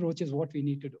convergent approach is what we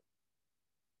need to do.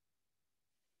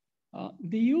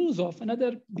 The use of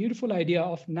another beautiful idea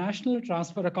of national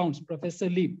transfer accounts, Professor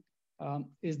Lee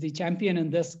is the champion in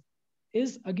this,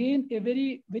 is again a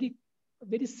very, very,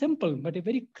 very simple, but a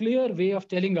very clear way of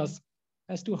telling us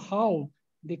as to how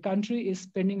the country is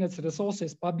spending its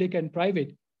resources, public and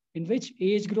private, in which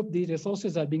age group these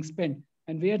resources are being spent,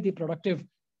 and where the productive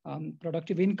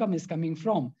income is coming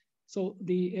from. So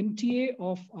the NTA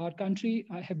of our country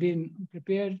have been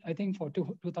prepared, I think, for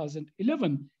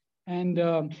 2011. And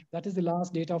that is the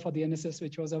last data for the NSS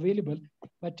which was available.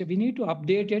 But we need to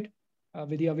update it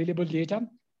with the available data,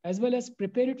 as well as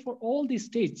prepare it for all the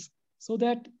states, so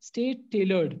that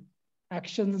state-tailored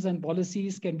actions and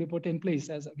policies can be put in place.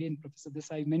 As again, Professor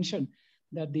Desai mentioned,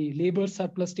 that the labor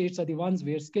surplus states are the ones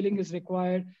where skilling is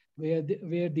required, where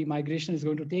the migration is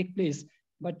going to take place.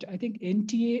 But I think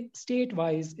NTA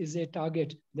state-wise is a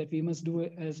target that we must do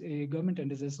as a government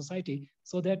and as a society,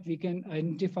 so that we can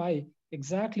identify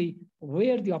exactly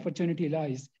where the opportunity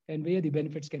lies and where the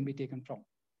benefits can be taken from.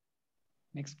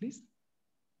 Next, please.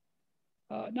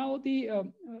 Now,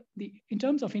 in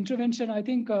terms of intervention, I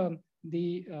think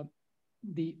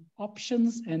the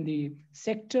options and the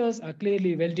sectors are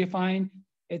clearly well-defined.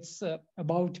 It's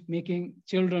about making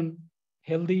children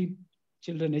healthy,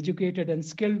 children educated and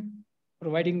skilled,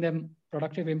 providing them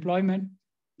productive employment,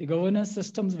 the governance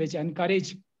systems which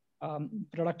encourage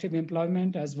productive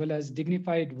employment as well as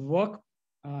dignified work,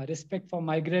 respect for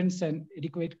migrants and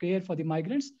adequate care for the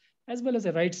migrants, as well as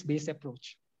a rights-based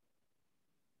approach.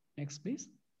 Next, please.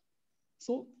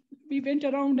 So we went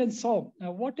around and saw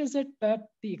what is it that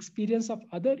the experience of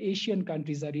other Asian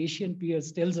countries, our Asian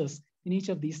peers, tells us in each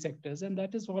of these sectors. And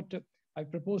that is what I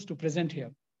propose to present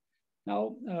here.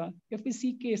 Now, if we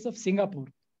see case of Singapore,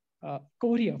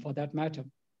 Korea for that matter,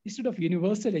 instead of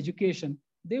universal education,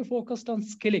 they focused on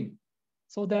skilling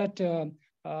so that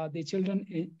the children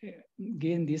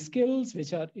gain these skills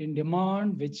which are in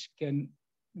demand, which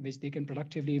they can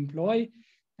productively employ.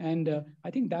 And I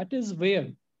think that is where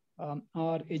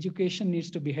our education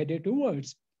needs to be headed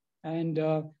towards. And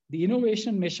the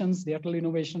innovation missions, the Atal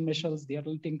Innovation Missions, the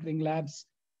Atal Tinkering Labs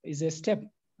is a step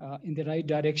in the right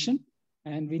direction.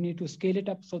 And we need to scale it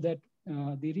up so that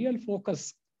the real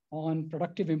focus on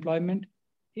productive employment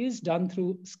is done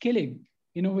through skilling,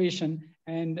 innovation,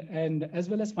 and as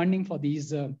well as funding for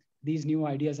these new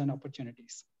ideas and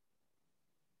opportunities.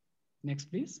 Next,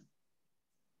 please.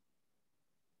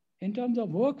 In terms of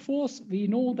workforce, we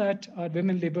know that our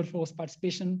women labor force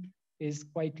participation is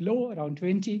quite low, around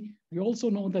 20. We also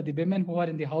know that the women who are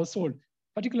in the household,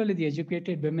 particularly the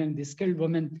educated women, the skilled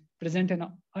women, present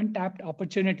an untapped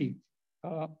opportunity,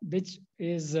 which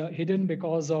is hidden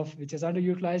which is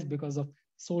underutilized because of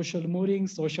social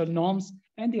moorings, social norms,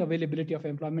 and the availability of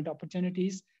employment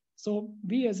opportunities. So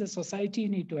we as a society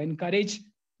need to encourage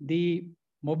the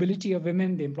mobility of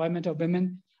women, the employment of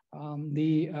women,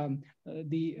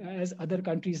 as other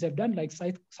countries have done, like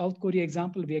South Korea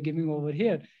example we are giving over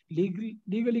here,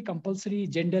 legally compulsory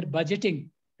gender budgeting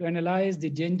to analyze the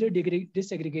gender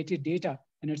disaggregated data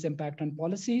and its impact on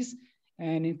policies,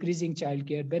 and increasing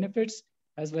childcare benefits,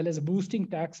 as well as boosting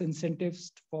tax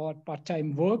incentives for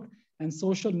part-time work, and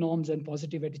social norms and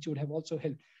positive attitude have also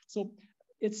helped. So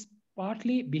it's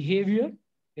partly behavior,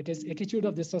 it is attitude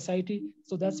of the society.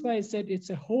 So that's why I said it's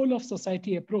a whole of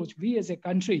society approach. We as a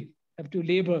country have to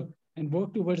labor and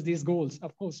work towards these goals,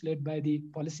 of course, led by the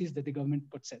policies that the government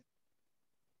puts in.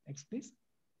 Next, please.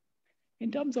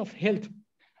 In terms of health,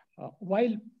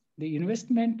 while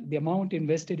the amount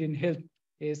invested in health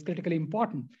is critically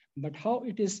important, but how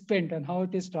it is spent and how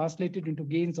it is translated into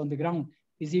gains on the ground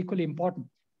is equally important.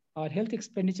 Our health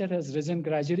expenditure has risen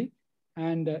gradually,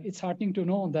 and it's heartening to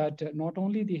know that not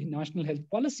only the National Health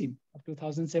Policy of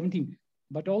 2017,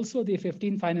 but also the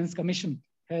 15th Finance Commission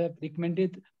have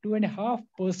recommended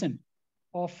 2.5%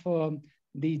 of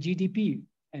the GDP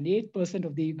and 8%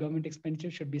 of the government expenditure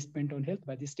should be spent on health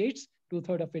by the states,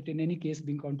 2/3 of it in any case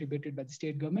being contributed by the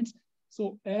state governments.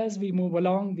 So as we move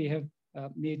along, we have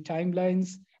made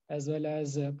timelines as well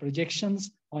as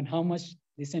projections on how much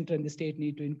the center and the state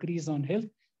need to increase on health.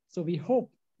 So we hope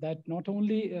that not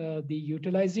only the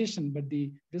utilization, but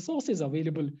the resources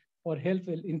available for health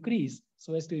will increase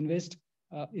so as to invest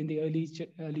in the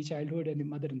early childhood and the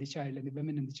mother and the child and the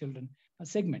women and the children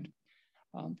segment.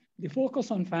 The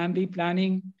focus on family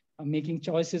planning, making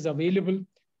choices available,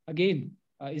 again,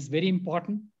 is very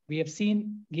important. We have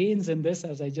seen gains in this,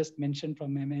 as I just mentioned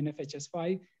from NFHS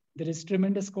 5. There is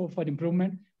tremendous scope for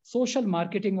improvement. Social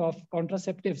marketing of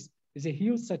contraceptives is a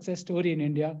huge success story in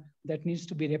India that needs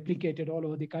to be replicated all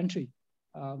over the country.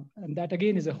 And that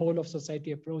again is a whole of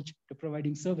society approach to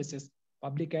providing services,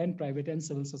 public and private and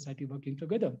civil society working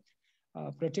together.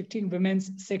 Protecting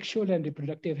women's sexual and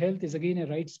reproductive health is again a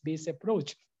rights-based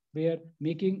approach where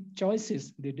making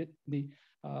choices,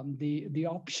 the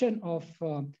option of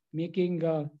making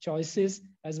choices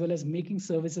as well as making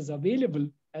services available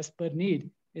as per need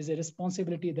is a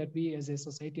responsibility that we as a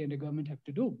society and a government have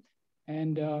to do.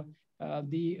 And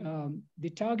the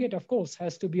target, of course,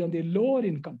 has to be on the lower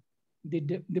income,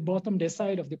 the bottom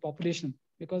decile of the population,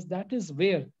 because that is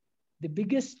where the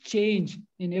biggest change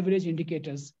in average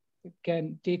indicators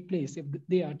can take place if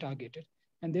they are targeted.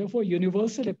 And therefore,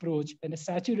 universal approach and a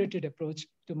saturated approach,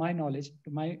 to my knowledge, to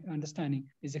my understanding,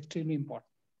 is extremely important.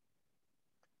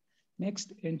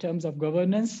 Next, in terms of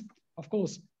governance, of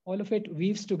course, all of it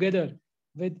weaves together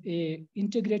with a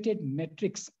integrated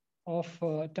metrics of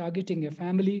targeting a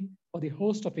family or the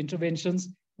host of interventions,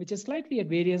 which is slightly at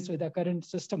variance with our current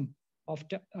system of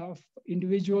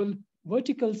individual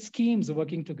vertical schemes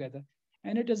working together.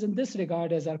 And it is in this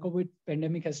regard, as our COVID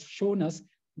pandemic has shown us,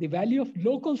 the value of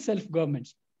local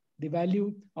self-governments, the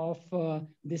value of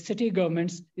the city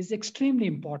governments is extremely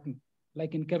important,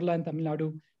 like in Kerala and Tamil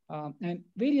Nadu, and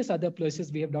various other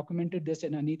places. We have documented this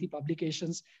in our NITI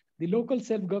publications. The local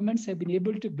self-governments have been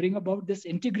able to bring about this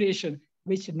integration,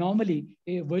 which normally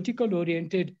a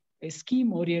vertical-oriented, a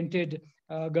scheme-oriented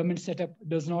government setup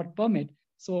does not permit.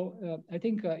 So I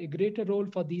think a greater role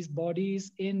for these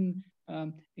bodies in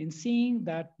in seeing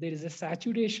that there is a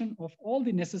saturation of all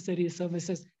the necessary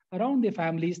services around the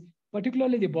families,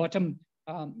 particularly the bottom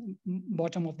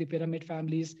of the pyramid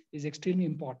families is extremely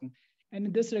important. And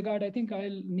in this regard, I think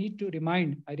I'll need to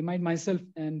remind myself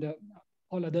and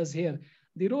all others here,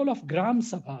 the role of Gram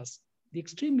Sabhas, the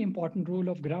extremely important role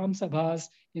of Gram Sabhas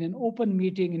in an open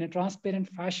meeting, in a transparent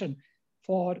fashion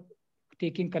for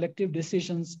taking collective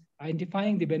decisions,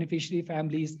 identifying the beneficiary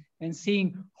families, and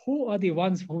seeing who are the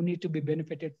ones who need to be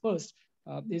benefited first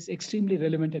is extremely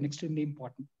relevant and extremely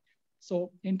important.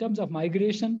 So in terms of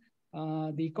migration,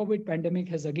 the COVID pandemic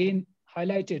has again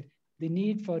highlighted the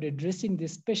need for addressing the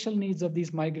special needs of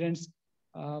these migrants.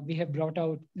 We have brought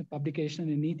out a publication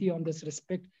in Niti on this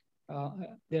respect.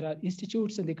 There are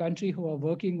institutes in the country who are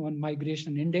working on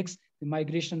migration index, the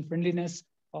migration friendliness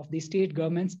of the state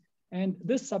governments. And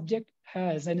this subject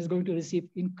has and is going to receive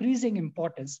increasing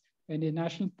importance. And a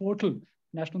national portal,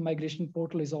 national migration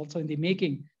portal is also in the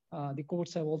making. The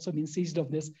courts have also been seized of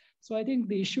this. So I think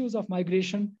the issues of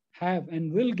migration have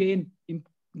and will gain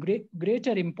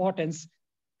greater importance.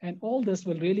 And all this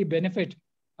will really benefit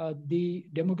the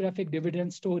demographic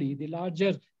dividend story, the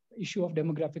larger issue of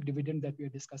demographic dividend that we are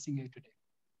discussing here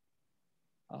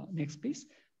today. Next, please.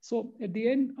 So at the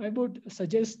end, I would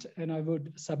suggest and I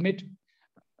would submit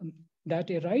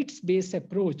that a rights-based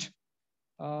approach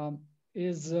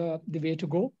is the way to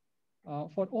go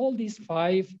for all these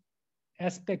 5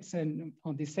 aspects and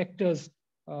on the sectors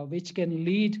which can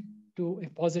lead to a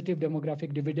positive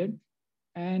demographic dividend.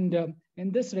 And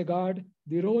in this regard,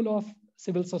 the role of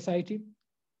civil society,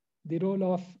 the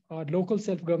role of our local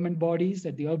self-government bodies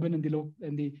at the urban and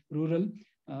the rural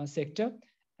sector,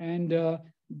 and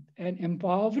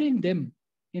empowering them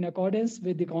in accordance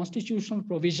with the constitutional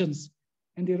provisions,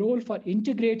 and the role for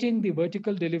integrating the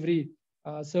vertical delivery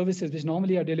services, which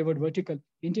normally are delivered vertical,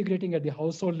 integrating at the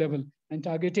household level and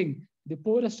targeting the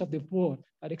poorest of the poor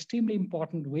are extremely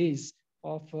important ways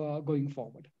of going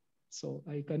forward. So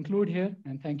I conclude here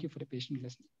and thank you for the patient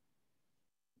listening.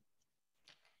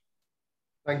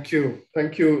 Thank you.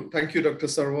 Thank you. Thank you, Dr.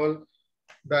 Sarwal.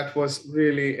 That was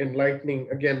really enlightening.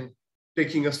 Again,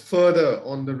 taking us further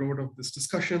on the road of this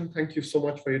discussion. Thank you so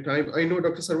much for your time. I know,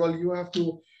 Dr. Sarwal, you have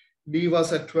to leave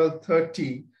us at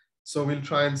 12:30. So we'll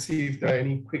try and see if there are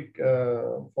any quick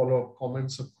follow-up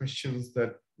comments or questions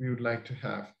that we would like to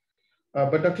have.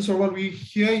 But Dr. Sarwal, we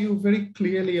hear you very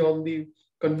clearly on the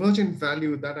convergent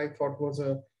value that I thought was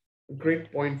a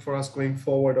great point for us going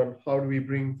forward on how do we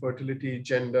bring fertility,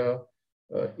 gender,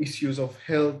 issues of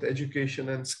health, education,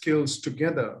 and skills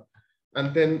together.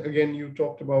 And then again, you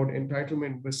talked about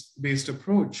entitlement-based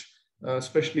approach,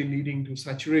 especially leading to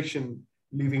saturation,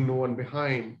 leaving no one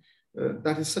behind.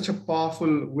 That is such a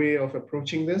powerful way of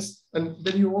approaching this. And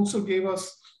then you also gave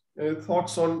us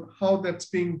thoughts on how that's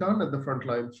being done at the front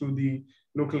line through the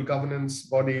local governance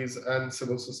bodies and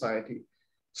civil society.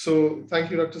 So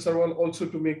thank you, Dr. Sarwal, also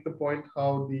to make the point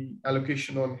how the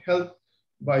allocation on health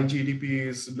by GDP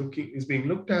is being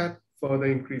looked at, further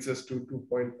increases to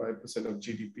 2.5% of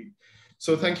GDP.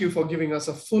 So thank you for giving us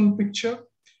a full picture.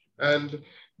 And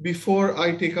before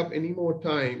I take up any more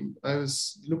time, I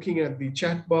was looking at the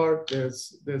chat bar.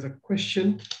 There's a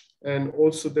question, and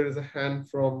also there is a hand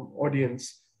from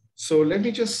audience. So let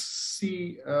me just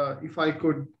see if I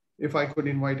could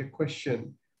invite a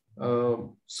question.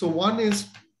 So one is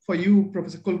for you,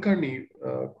 Professor Kulkarni.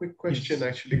 Quick question, yes.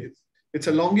 Actually. It's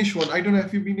a longish one. I don't know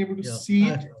if you've been able to see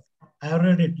it. I have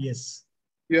read it, yes.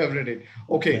 You have read it.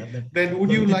 Okay. Yeah, then would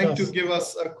you like to give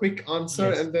us a quick answer?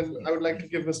 Yes, and then I would like to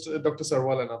give Dr.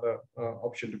 Sarwal another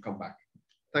option to come back.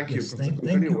 Thank you, Professor Kulkarni.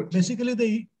 Thank you. Basically,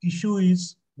 the issue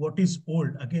is what is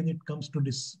old. Again, it comes to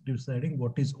deciding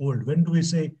what is old. When do we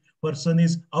say person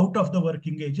is out of the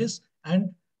working ages and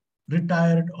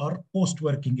retired or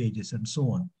post-working ages and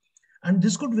so on. And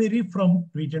this could vary from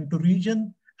region to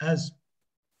region as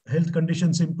health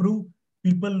conditions improve.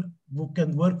 People who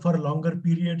can work for longer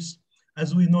periods.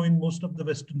 As we know, in most of the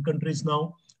Western countries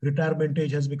now, retirement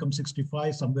age has become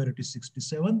 65, somewhere it is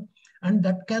 67. And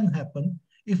that can happen.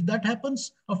 If that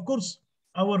happens, of course,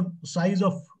 our size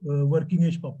of working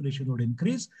age population would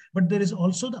increase, but there is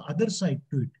also the other side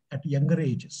to it at younger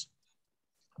ages.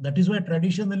 That is why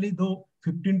traditionally, though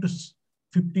 15 to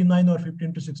 59 or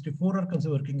 15 to 64 are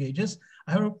considered working ages,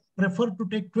 I have preferred to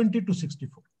take 20 to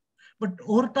 64. But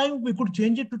over time, we could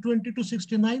change it to 20 to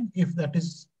 69 if that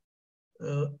is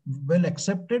well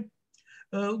accepted.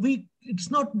 It's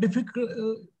not difficult,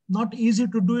 not easy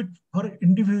to do it for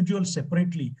individuals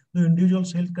separately. The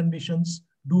individual's health conditions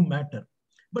do matter.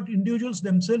 But individuals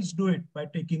themselves do it by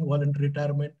taking voluntary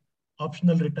retirement,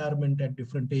 optional retirement at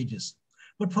different ages.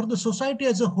 But for the society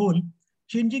as a whole,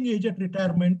 changing age at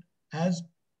retirement as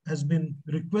has been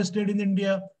requested in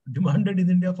India, demanded in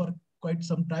India for quite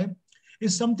some time,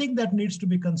 is something that needs to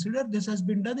be considered. This has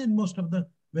been done in most of the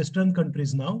Western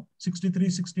countries now, 63,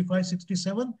 65,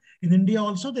 67. In India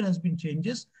also, there has been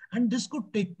changes, and this could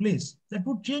take place. That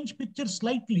would change picture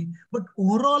slightly, but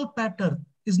overall pattern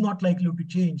is not likely to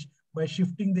change by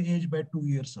shifting the age by 2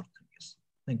 years or 3 years.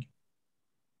 Thank you.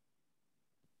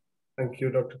 Thank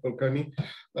you, Dr. Kulkarni.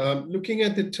 Looking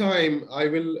at the time, I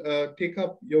will take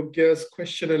up Yogya's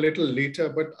question a little later,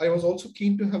 but I was also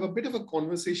keen to have a bit of a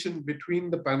conversation between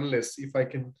the panelists, if I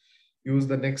can use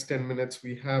the next 10 minutes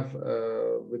we have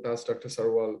with us, Dr.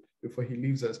 Sarwal, before he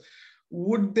leaves us.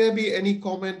 Would there be any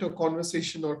comment or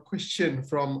conversation or question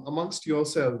from amongst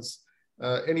yourselves?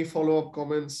 Any follow-up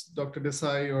comments, Dr.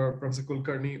 Desai or Professor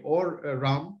Kulkarni or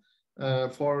Ram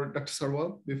for Dr.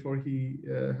 Sarwal before he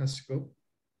has to go?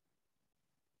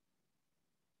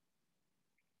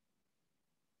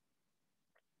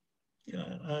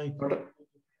 Yeah,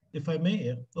 if I may,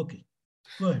 yeah. Okay,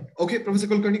 go ahead. Okay, Professor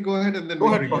Kulkarni, go ahead, and then go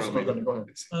ahead, Professor Kulkarni, go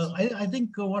ahead. I think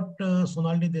what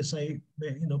Sonali Desai,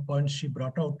 points she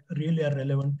brought out really are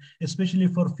relevant, especially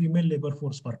for female labor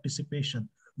force participation.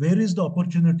 Where is the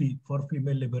opportunity for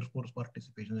female labor force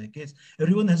participation? In a case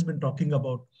everyone has been talking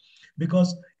about,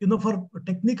 because for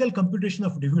technical computation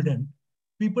of dividend,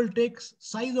 people take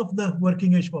size of the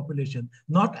working age population,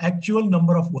 not actual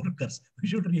number of workers. We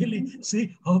should really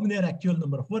see how many are actual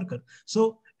number of workers.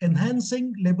 So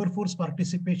enhancing labor force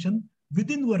participation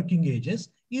within working ages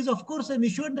is of course an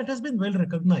issue that has been well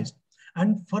recognized.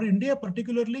 And for India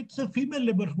particularly, it's a female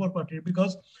labor force participation,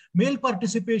 because male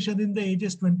participation in the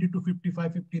ages 20 to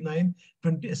 55, 59,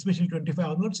 20, especially 25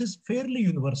 onwards is fairly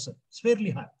universal. It's fairly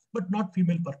high, but not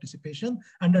female participation.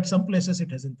 And at some places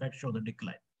it has in fact shown a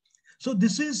decline. So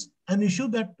this is an issue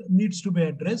that needs to be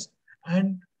addressed.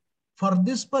 And for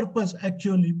this purpose,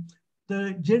 actually,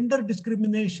 the gender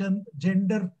discrimination,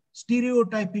 gender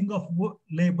stereotyping of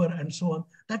labor and so on,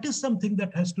 that is something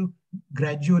that has to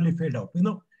gradually fade out.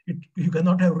 You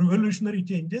cannot have revolutionary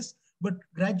changes, but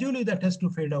gradually that has to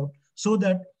fade out so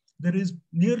that there is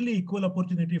nearly equal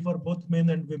opportunity for both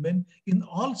men and women in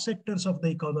all sectors of the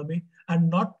economy, and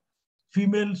not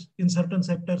females in certain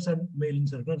sectors and male in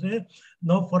certain sectors.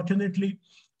 Now, fortunately,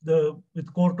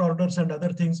 with court orders and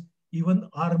other things, even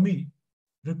army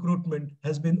recruitment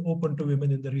has been open to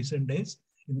women in the recent days,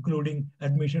 including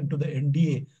admission to the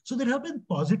NDA. So there have been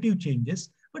positive changes,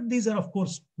 but these are of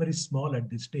course very small at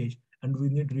this stage, and we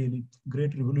need really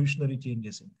great revolutionary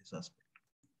changes in this aspect.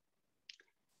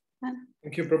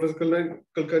 Thank you, Professor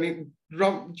Kulkarni.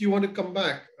 Ram, do you want to come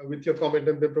back with your comment,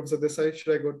 and then Professor Desai,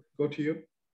 should I go to you?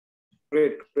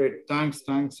 Great. Thanks,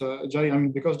 Jai. I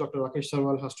mean, because Dr. Rakesh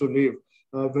Sarwal has to leave,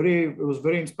 it was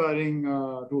very inspiring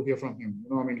to hear from him.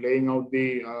 Laying out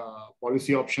the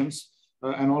policy options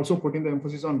and also putting the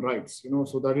emphasis on rights.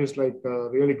 So that is like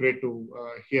really great to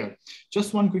hear.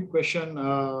 Just one quick question,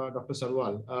 Dr.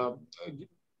 Sarwal.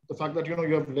 The fact that you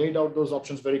have laid out those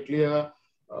options very clear.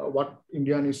 What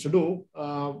India needs to do.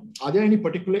 Are there any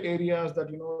particular areas that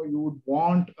you would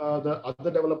want the other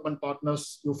development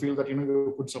partners you feel that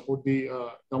you could support the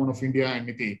government of India and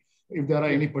NITI? If there are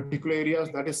any particular areas,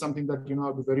 that is something that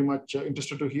I'd be very much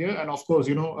interested to hear. And of course,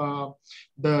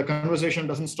 the conversation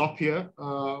doesn't stop here.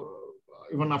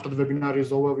 Even after the webinar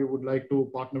is over, we would like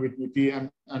to partner with NITI and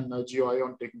GOI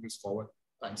on taking this forward.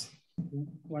 Thanks.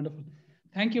 Wonderful.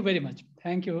 Thank you very much.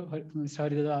 Thank you, Mr.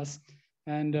 Haridas.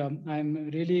 And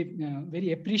I'm really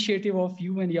very appreciative of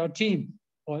you and your team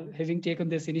for having taken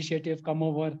this initiative, come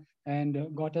over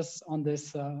and got us on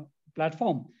this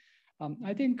platform.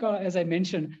 I think, as I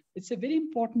mentioned, it's a very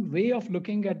important way of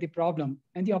looking at the problem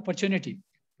and the opportunity,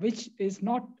 which is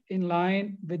not in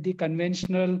line with the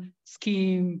conventional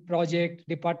scheme, project,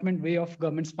 department way of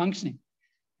government's functioning.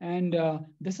 And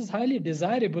this is highly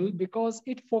desirable because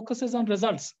it focuses on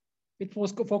results. It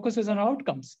focuses on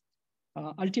outcomes.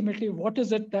 Ultimately, what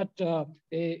is it that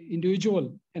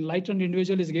an enlightened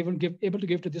individual is able to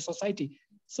give to the society?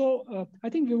 So I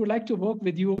think we would like to work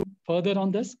with you further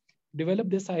on this, develop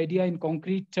this idea in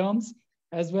concrete terms,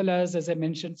 as well as I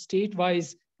mentioned,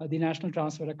 state-wise, the national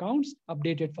transfer accounts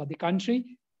updated for the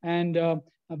country, and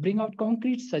bring out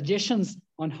concrete suggestions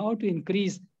on how to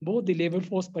increase both the labor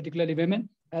force, particularly women,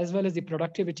 as well as the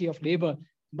productivity of labor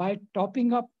by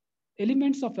topping up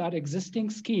elements of our existing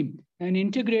scheme and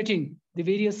integrating the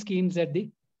various schemes at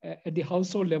the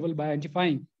household level by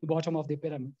identifying the bottom of the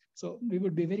pyramid. So we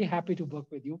would be very happy to work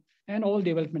with you and all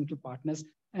developmental partners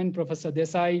and Professor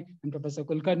Desai and Professor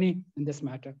Kulkarni in this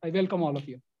matter. I welcome all of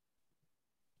you.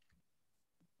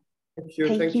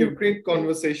 Thank you. Great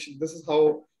conversation. This is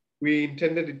how we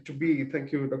intended it to be.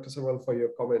 Thank you, Dr. Sarwal, for your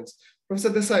comments.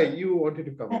 Professor Desai, you wanted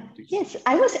to comment, please. Yes,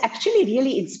 I was actually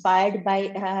really inspired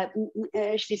by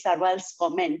Shri Sarwal's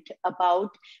comment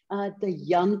about the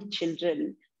young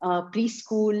children,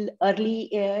 preschool,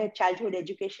 early childhood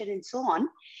education, and so on,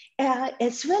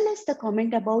 as well as the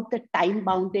comment about the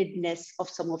time-boundedness of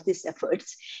some of these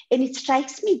efforts. And it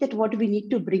strikes me that what we need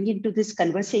to bring into this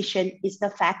conversation is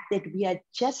the fact that we are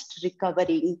just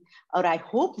recovering, or I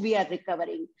hope we are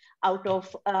recovering, out of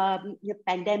the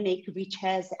pandemic, which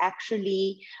has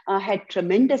actually had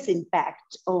tremendous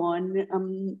impact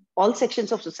on all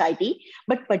sections of society,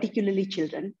 but particularly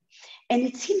children. And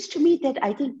it seems to me that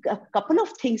I think a couple of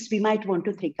things we might want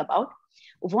to think about.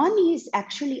 One is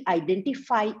actually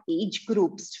identify age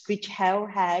groups which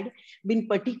have been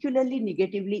particularly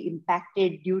negatively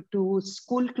impacted due to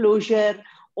school closure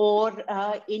or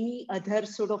any other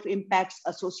sort of impacts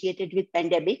associated with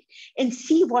pandemic, and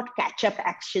see what catch-up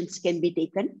actions can be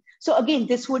taken. So again,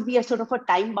 this would be a sort of a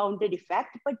time-bounded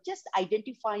effect, but just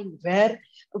identifying where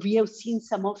we have seen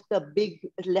some of the big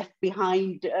left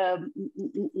behind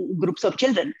groups of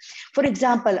children. For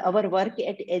example, our work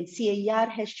at NCAR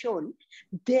has shown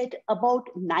that about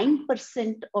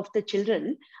 9% of the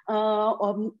children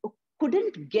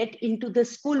couldn't get into the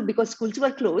school because schools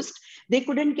were closed. They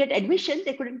couldn't get admission,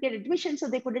 so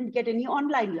they couldn't get any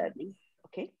online learning.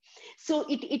 Okay, so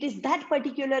it is that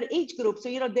particular age group. So,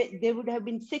 you know, they would have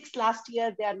been 6 last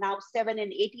year, they are now 7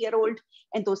 and 8-year-old,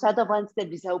 and those are the ones that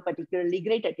deserve particularly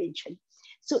great attention.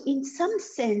 So in some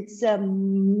sense,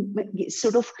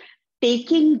 sort of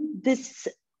taking this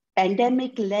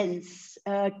pandemic lens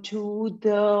to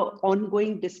the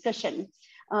ongoing discussion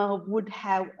would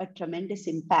have a tremendous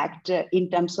impact in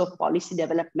terms of policy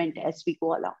development as we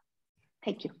go along.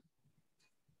 Thank you.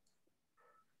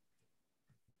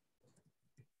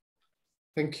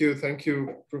 Thank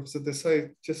you, Professor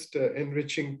Desai. Just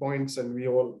enriching points, and we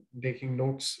all taking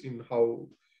notes in how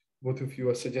both of you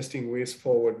are suggesting ways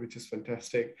forward, which is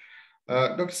fantastic.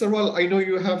 Dr. Sarwal, I know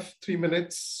you have 3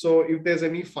 minutes, so if there's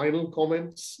any final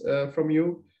comments from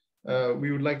you,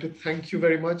 we would like to thank you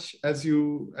very much. As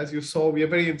you saw, we are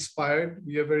very inspired.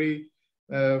 We are very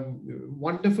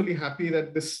wonderfully happy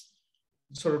that this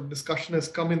sort of discussion has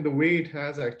come in the way it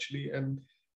has actually, and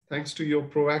thanks to your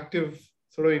proactive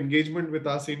sort of engagement with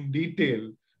us in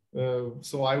detail.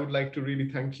 So I would like to really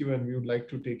thank you, and we would like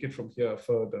to take it from here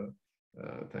further.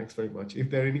 Thanks very much. If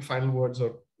there are any final words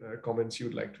or comments you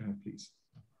would like to have, please.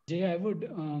 Jay, I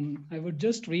would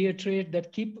just reiterate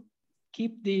that keep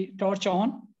the torch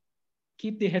on,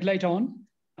 keep the headlight on.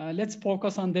 Let's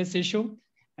focus on this issue,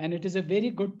 and it is a very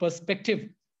good perspective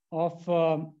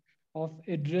of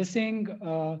addressing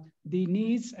the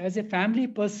needs as a family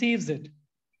perceives it,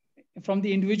 from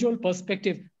the individual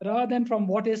perspective, rather than from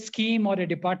what a scheme or a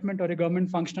department or a government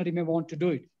functionary may want to do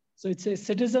it. So it's a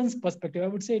citizen's perspective. I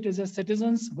would say it is a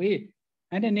citizen's way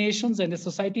and a nation's and a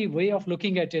society way of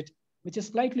looking at it, which is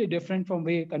slightly different from the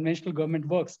way conventional government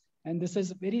works. And this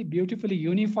is very beautifully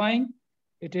unifying.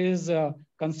 It is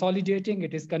consolidating,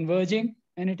 it is converging,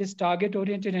 and it is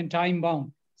target-oriented and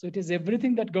time-bound. So it is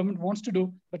everything that government wants to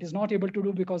do, but is not able to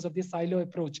do because of the silo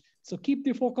approach. So keep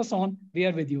the focus on. We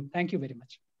are with you. Thank you very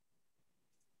much.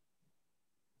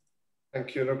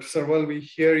 Thank you, Dr. Sarwal. We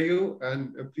hear you,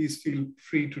 and please feel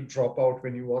free to drop out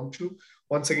when you want to.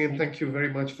 Once again, thank you very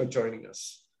much for joining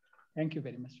us. Thank you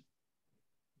very much.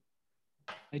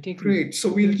 I take Great.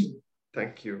 So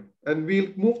thank you. And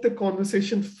we'll move the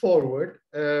conversation forward.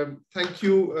 Thank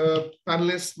you,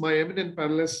 panelists, my eminent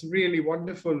panelists, really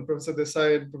wonderful. Professor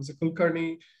Desai and Professor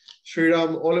Kulkarni,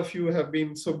 Sriram, all of you have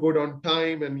been so good on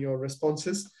time and your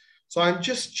responses. So I'm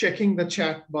just checking the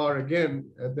chat bar again.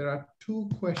 There are 2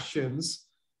 questions.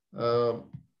 Are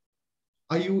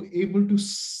you able to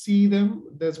see them?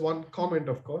 There's one comment,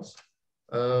 of course,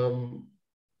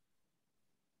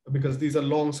 because these are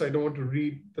long, so I don't want to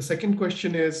read. The second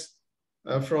question is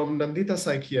from Nandita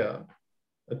Saikia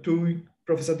to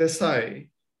Professor Desai.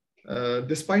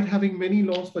 Despite having many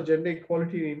laws for gender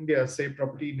equality in India, say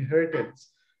property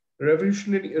inheritance,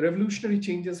 revolutionary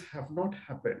changes have not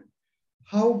happened.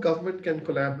 How government can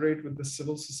collaborate with the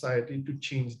civil society to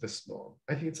change this norm?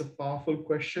 I think it's a powerful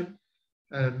question.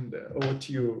 And over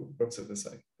to you, Professor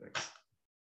Desai. Thanks.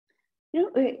 You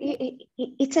know,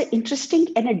 it's an interesting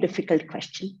and a difficult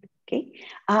question. Okay,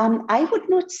 I would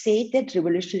not say that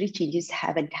revolutionary changes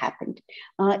haven't happened.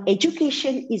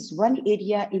 Education is one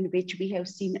area in which we have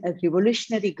seen a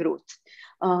revolutionary growth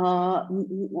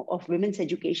of women's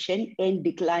education and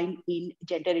decline in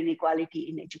gender inequality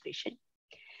in education.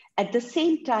 At the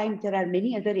same time, there are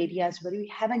many other areas where we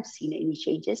haven't seen any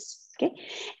changes. Okay,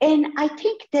 and I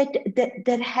think that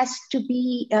there has to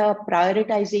be a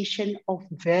prioritization of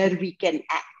where we can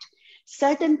act.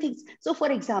 Certain things. So,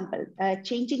 for example,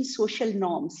 changing social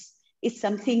norms is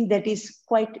something that is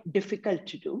quite difficult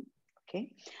to do.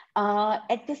 Okay.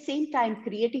 At the same time,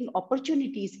 creating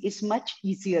opportunities is much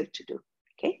easier to do.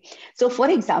 Okay. So, for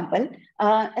example,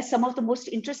 some of the most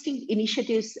interesting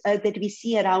initiatives that we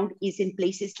see around is in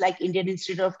places like Indian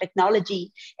Institute of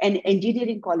Technology and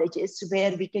engineering colleges,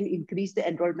 where we can increase the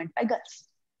enrollment by girls.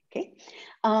 Okay,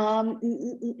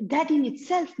 that in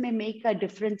itself may make a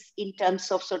difference in terms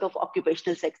of sort of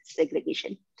occupational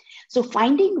segregation. So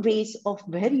finding ways of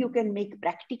where you can make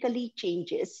practically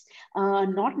changes,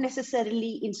 not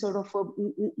necessarily in sort of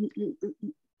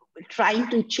trying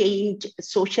to change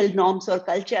social norms or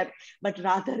culture, but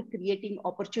rather creating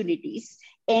opportunities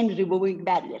and removing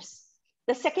barriers.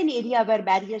 The second area where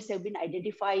barriers have been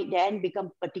identified and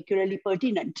become particularly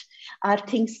pertinent are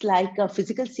things like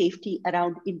physical safety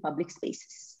around in public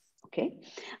spaces. Okay,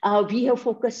 we have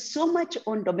focused so much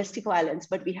on domestic violence,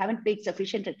 but we haven't paid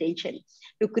sufficient attention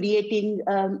to creating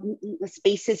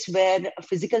spaces where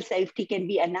physical safety can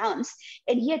be enhanced,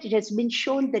 and yet it has been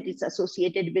shown that it's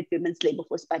associated with women's labor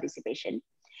force participation.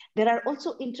 There are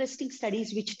also interesting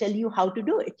studies which tell you how to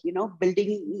do it, you know,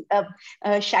 building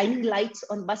shining lights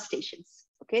on bus stations.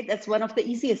 Okay, that's one of the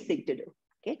easiest thing to do.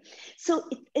 Okay, so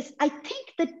I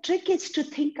think the trick is to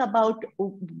think about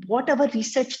what our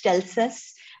research tells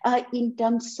us in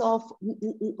terms of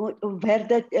where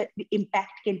the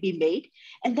impact can be made,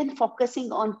 and then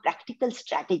focusing on practical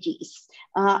strategies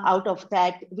out of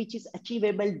that, which is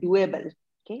achievable, doable.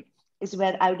 Okay, is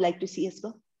where I would like to see us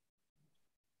go.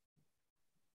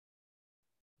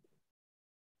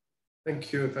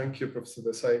 Thank you, Professor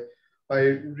Desai. I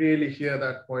really hear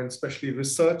that point, especially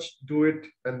research, do it,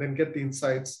 and then get the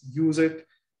insights, use it.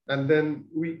 And then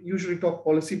we usually talk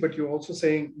policy, but you're also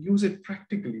saying use it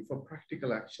practically for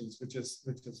practical actions, which is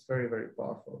very, very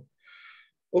powerful.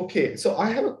 Okay, so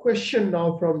I have a question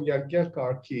now from Yagya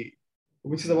Karki,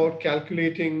 which is about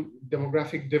calculating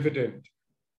demographic dividend.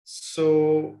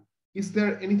 So is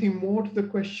there anything more to the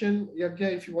question,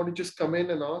 Yagya, if you want to just come in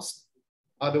and ask?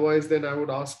 Otherwise, then I would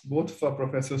ask both of our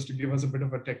professors to give us a bit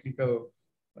of a technical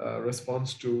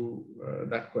response to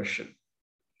that question.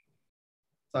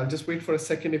 So I'll just wait for a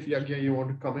second if Yagya, you want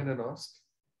to come in and ask.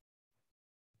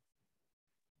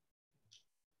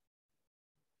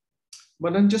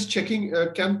 Manan, just checking,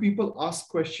 can people ask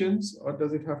questions or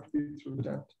does it have to be through the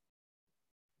chat?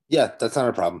 Yeah, that's not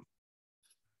a problem.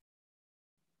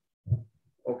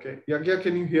 Okay, Yagya,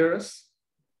 can you hear us?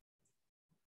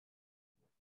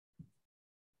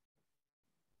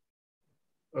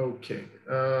 Okay,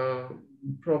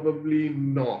 probably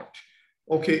not.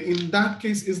 Okay, in that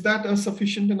case, is that a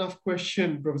sufficient enough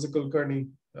question, Professor Kulkarni?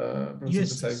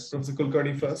 Yes. Professor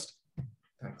Kulkarni first.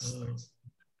 Thanks.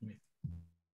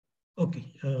 Okay,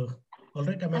 all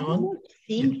right, am I on? I'm not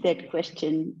seeing that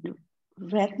question.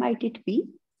 Where might it be?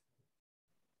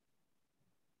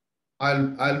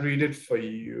 I'll read it for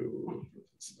you.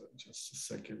 Just a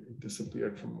second, it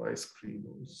disappeared from my screen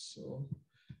also.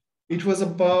 It was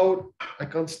about, I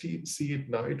can't see it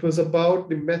now. It was about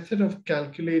the method of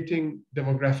calculating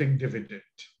demographic dividend.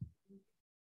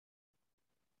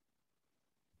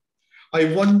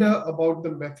 I wonder about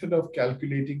the method of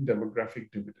calculating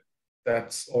demographic dividend.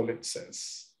 That's all it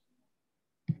says.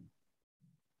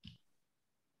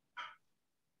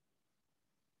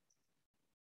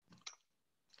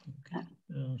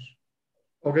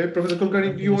 Okay, Professor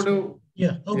Kulkarni, do you want to?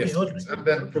 Yeah, okay, yes, all right. and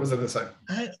then Professor Desai.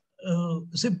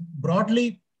 See,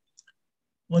 broadly,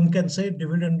 one can say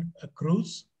dividend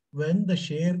accrues when the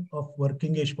share of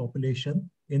working age population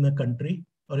in a country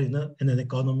or in an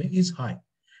economy is high.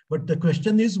 But the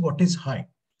question is, what is high?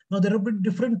 Now, there are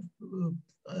different,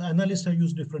 analysts have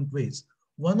used different ways.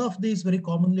 One of these very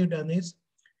commonly done is,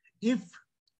 if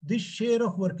this share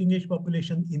of working age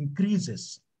population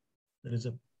increases, there is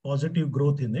a positive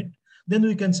growth in it, then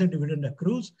we can say dividend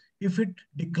accrues. If it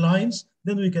declines,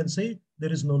 then we can say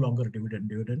there is no longer dividend.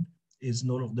 Dividend is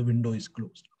no longer, the window is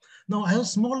closed. Now, I have a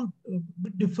small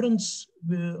difference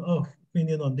of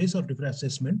opinion on this or different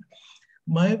assessment.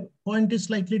 My point is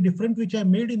slightly different, which I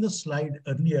made in the slide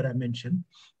earlier. I mentioned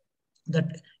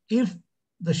that if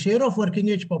the share of working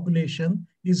age population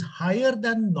is higher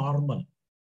than normal,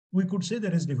 we could say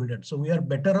there is dividend. So we are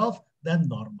better off than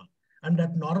normal. And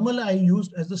that normal I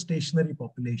used as the stationary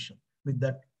population with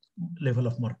that level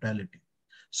of mortality.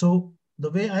 So the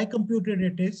way I computed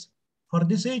it is, for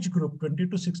this age group, 20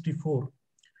 to 64,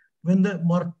 when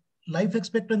the life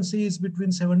expectancy is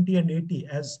between 70 and 80,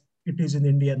 as it is in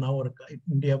India now, or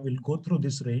India will go through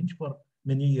this range for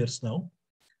many years now.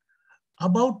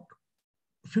 About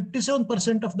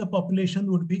 57% of the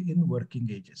population would be in working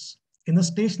ages, in a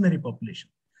stationary population.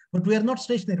 But we are not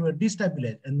stationary, we are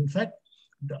destabilized. And in fact,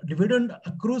 the dividend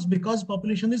accrues because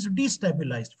population is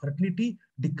destabilized. Fertility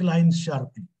declines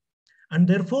sharply. And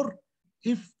therefore,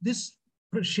 if this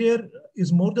share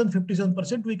is more than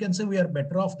 57%, we can say we are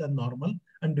better off than normal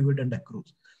and dividend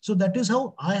accrues. So that is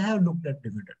how I have looked at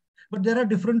dividend. But there are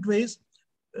different ways.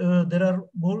 There are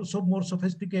more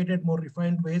sophisticated, more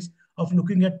refined ways of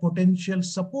looking at potential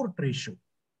support ratio.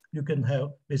 You can have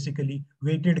basically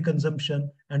weighted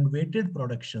consumption and weighted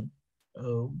production.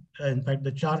 In fact,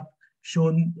 the chart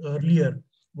shown earlier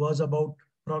was about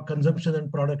consumption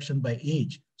and production by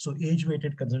age. So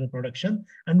age-weighted consumption and production,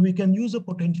 and we can use a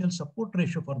potential support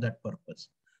ratio for that purpose.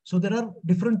 So there are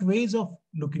different ways of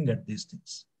looking at these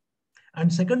things.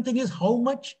 And second thing is how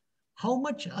much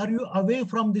are you away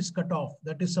from this cutoff?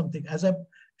 That is something, as I've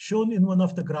shown in one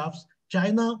of the graphs,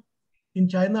 in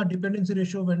China, dependency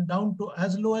ratio went down to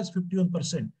as low as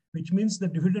 51%, which means the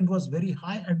dividend was very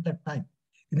high at that time.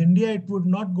 In India, it would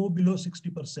not go below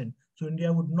 60%. So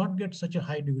India would not get such a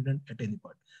high dividend at any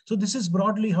point. So this is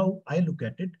broadly how I look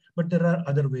at it, but there are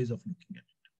other ways of looking at it.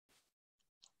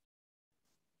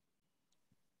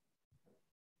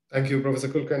 Thank you, Professor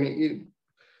Kulkarni.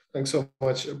 Thanks so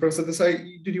much. Professor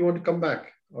Desai, did you want to come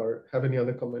back or have any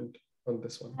other comment on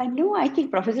this one? No, I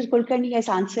think Professor Kulkarni has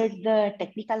answered the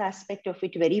technical aspect of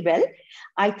it very well.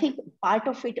 I think part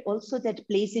of it also that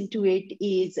plays into it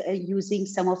is using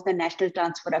some of the national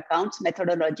transfer accounts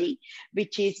methodology,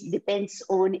 which depends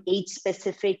on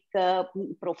age-specific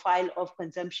profile of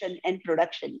consumption and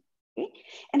production. Okay.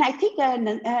 And I think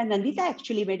Nandita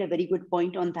actually made a very good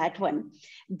point on that one,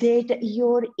 that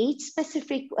your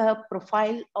age-specific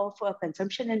profile of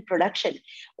consumption and production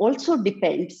also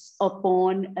depends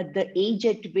upon the age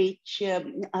at which,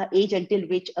 age until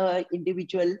which an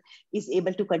individual is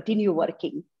able to continue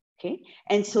working. Okay,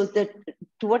 and so to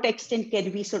what extent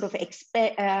can we sort of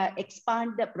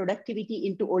expand the productivity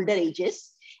into older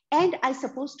ages? And I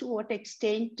suppose to what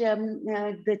extent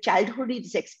the childhood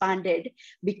is expanded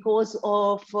because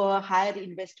of higher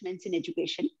investments in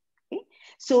education. Okay?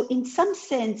 So in some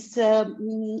sense,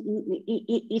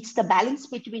 it's the balance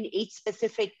between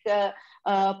age-specific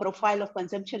profile of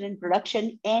consumption and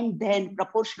production and then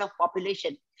proportion of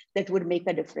population that would make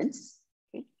a difference.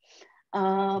 Okay?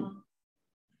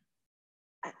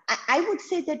 I would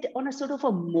say that on a sort of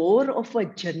a more of a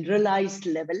generalized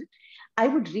level, I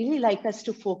would really like us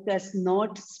to focus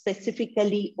not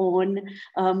specifically on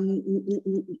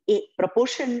a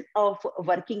proportion of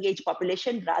working age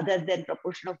population rather than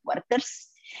proportion of workers.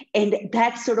 And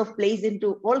that sort of plays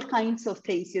into all kinds of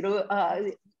things, you know,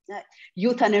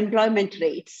 youth unemployment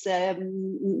rates,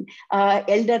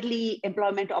 elderly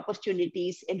employment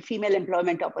opportunities, and female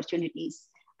employment opportunities.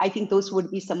 I think those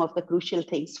would be some of the crucial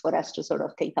things for us to sort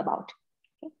of think about.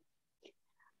 Okay.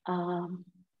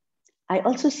 I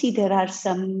also see there are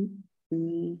some,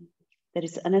 there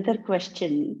is another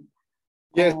question.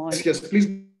 Yes, yes, please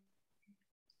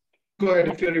go ahead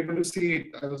if you're able to see it.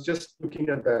 I was just looking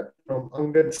at that from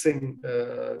Angad Singh,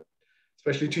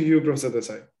 especially to you, Professor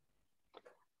Desai.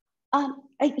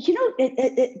 You know,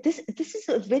 this is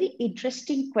a very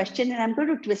interesting question, and I'm going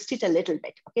to twist it a little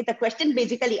bit. Okay, the question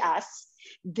basically asks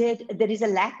that there is a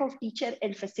lack of teacher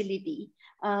and facility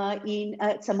in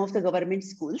some of the government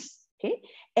schools. Okay,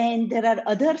 and there are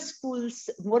other schools,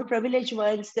 more privileged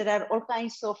ones. There are all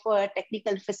kinds of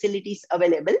technical facilities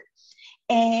available,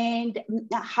 and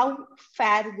how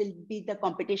fair will be the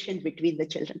competition between the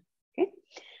children? Okay.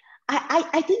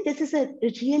 I think this is a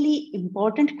really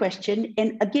important question.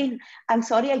 And again, I'm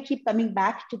sorry I keep coming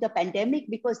back to the pandemic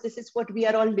because this is what we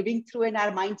are all living through and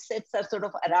our mindsets are sort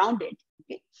of around it.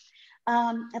 Okay?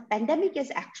 A pandemic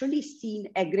has actually seen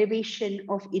aggravation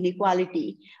of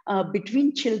inequality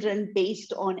between children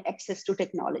based on access to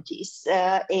technologies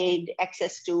and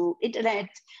access to internet,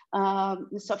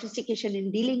 sophistication in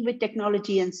dealing with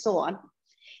technology and so on.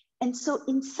 And so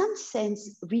in some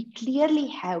sense, we clearly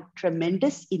have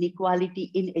tremendous inequality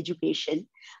in education.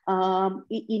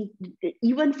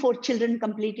 Even for children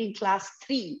completing class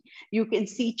 3, you can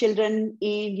see children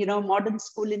in modern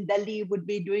school in Delhi would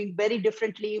be doing very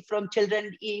differently from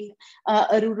children in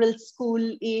a rural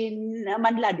school in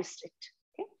Mandla district.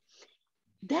 Okay?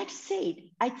 That said,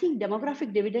 I think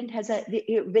demographic dividend has a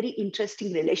very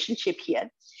interesting relationship here,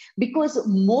 because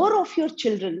more of your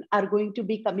children are going to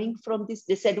be coming from these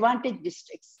disadvantaged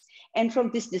districts and from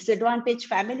these disadvantaged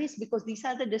families, because these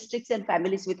are the districts and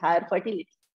families with higher fertility.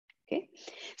 Okay,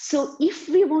 so if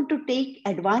we want to take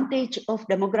advantage of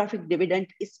demographic dividend,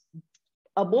 is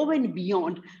above and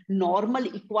beyond normal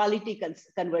equality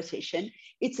conversation.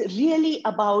 It's really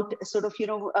about sort of,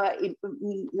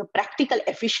 practical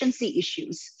efficiency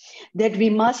issues that we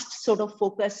must sort of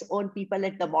focus on people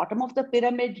at the bottom of the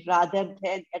pyramid rather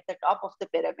than at the top of the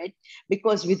pyramid,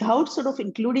 because without sort of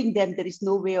including them, there is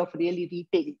no way of really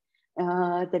reaping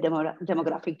the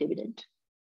demographic dividend.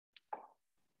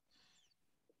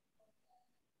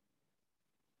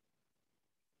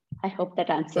 I hope that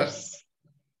answers.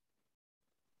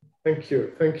 Thank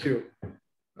you. Thank you.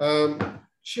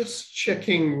 Just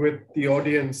checking with the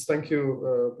audience. Thank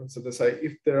you, Professor Desai.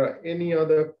 If there are any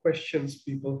other questions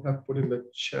people have put in the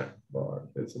chat bar,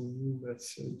 there's a new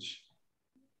message.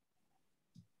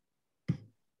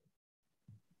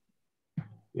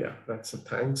 Yeah, that's a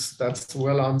thanks. That's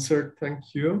well answered.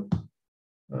 Thank you.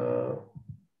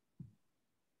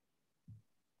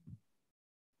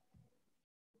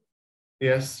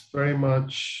 Yes, very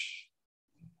much.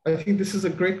 I think this is a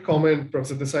great comment,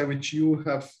 Professor Desai, which you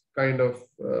have kind of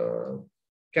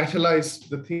catalyzed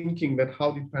the thinking that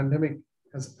how the pandemic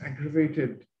has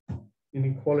aggravated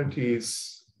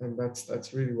inequalities, and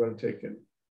that's really well taken.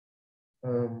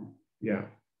 Yeah,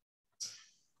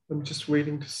 I'm just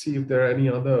waiting to see if there are any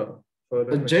other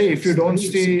further Jay, if you don't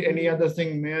see any other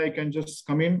thing, may I can just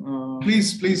come in?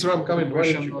 Please, Ram, come in.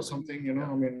 Question or something, you know.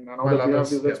 I mean, now that we have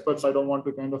these experts, I don't want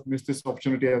to kind of miss this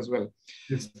opportunity as well.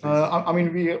 Yes, I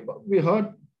mean, we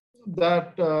heard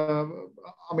that.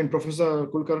 I mean, Professor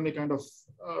Kulkarni kind of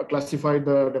classified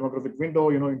the demographic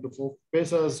window, you know, into 4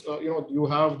 phases. You know, you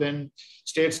have then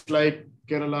states like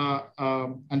Kerala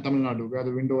and Tamil Nadu, where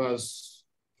the window has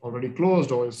already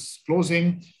closed or is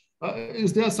closing.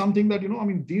 Is there something that, you know, I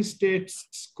mean, these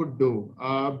states could do?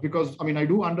 Because, I mean, I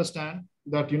do understand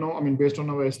that, you know, I mean, based on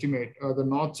our estimate, the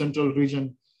North Central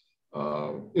region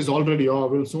is already or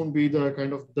will soon be the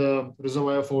kind of the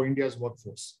reservoir for India's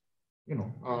workforce. You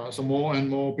know, so more and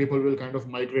more people will kind of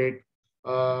migrate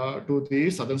to the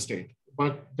southern state.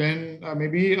 But then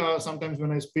maybe sometimes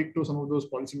when I speak to some of those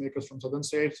policymakers from southern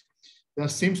states, there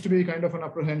seems to be kind of an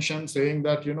apprehension saying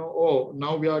that, you know, oh,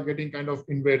 now we are getting kind of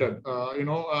invaded. You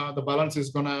know, the balance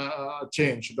is going to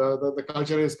change. The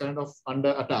culture is kind of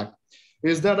under attack.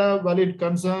 Is that a valid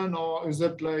concern, or is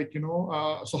it like, you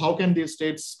know, so how can these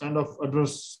states kind of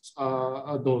address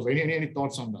those? Any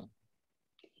thoughts on that?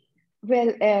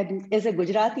 Well, as a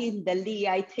Gujarati in Delhi,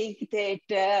 I think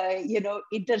that, you know,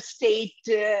 interstate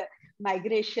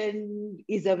migration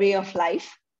is a way of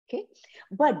life. Okay.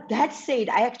 But that said,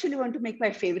 I actually want to make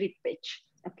my favorite pitch.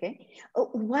 Okay.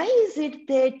 Why is it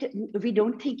that we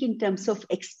don't think in terms of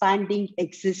expanding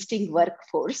existing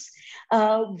workforce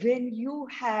when you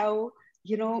have,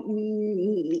 you know,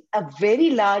 a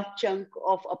very large chunk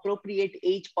of appropriate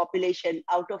age population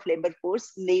out of labor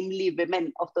force, namely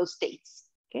women of those states?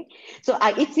 Okay, so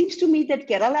it seems to me that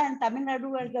Kerala and Tamil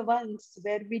Nadu are the ones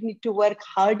where we need to work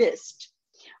hardest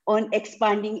on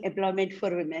expanding employment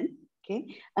for women. Okay,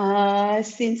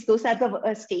 since those are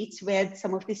the states where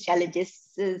some of these challenges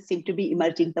seem to be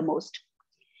emerging the most.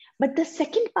 But the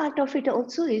second part of it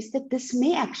also is that this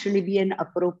may actually be an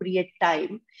appropriate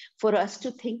time for us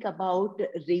to think about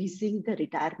raising the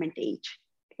retirement age.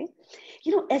 Okay,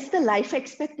 you know, as the life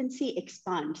expectancy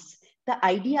expands, the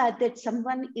idea that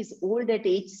someone is old at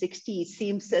age 60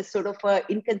 seems sort of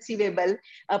inconceivable,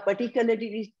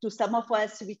 particularly to some of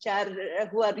us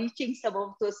who are reaching some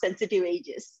of those sensitive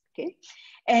ages. Okay,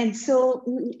 and so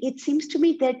it seems to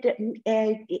me that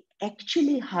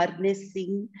actually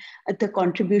harnessing the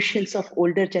contributions of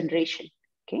older generation,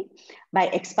 okay, by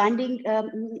expanding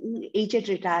age at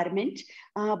retirement,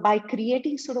 by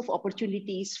creating sort of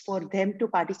opportunities for them to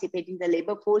participate in the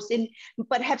labor force in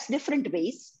perhaps different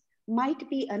ways, might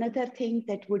be another thing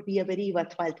that would be a very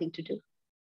worthwhile thing to do.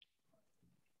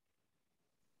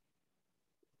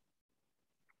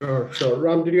 Sure.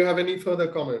 Ram, did you have any further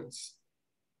comments?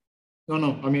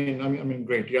 No. I mean,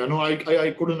 great. Yeah, no,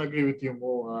 I couldn't agree with you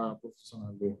more, Professor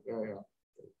Nalde. Yeah.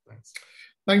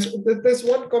 Thanks. There's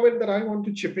one comment that I want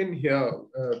to chip in here,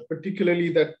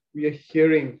 particularly that we are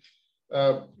hearing.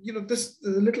 You know, this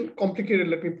is a little complicated.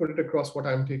 Let me put it across what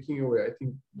I'm taking away. I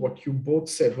think what you both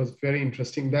said was very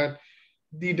interesting, that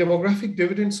the demographic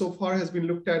dividend so far has been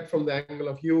looked at from the angle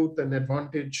of youth and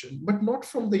advantage, but not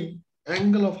from the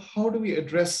angle of how do we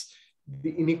address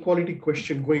the inequality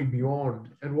question going beyond.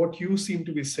 And what you seem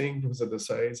to be saying, Professor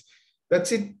Desai, is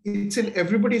that's it. It's in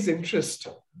everybody's interest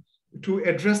to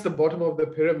address the bottom of the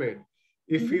pyramid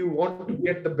if we want to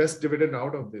get the best dividend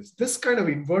out of this. This kind of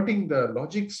inverting the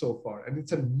logic so far, and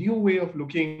it's a new way of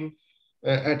looking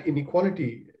at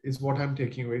inequality is what I'm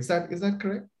taking away. Is that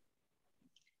correct?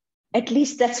 At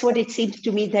least that's what it seems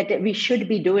to me that we should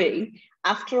be doing.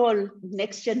 After all,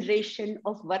 next generation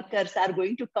of workers are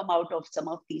going to come out of some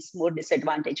of these more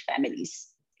disadvantaged families,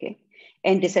 okay,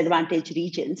 and disadvantaged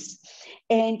regions.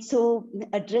 And so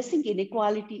addressing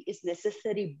inequality is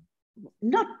necessary,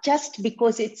 not just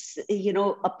because it's, you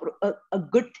know, a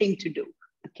good thing to do,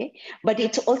 okay, but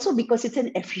it's also because it's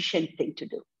an efficient thing to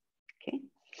do, okay.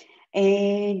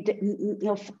 And you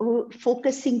know,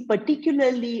 focusing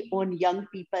particularly on young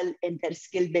people and their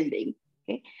skill building,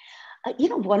 okay. You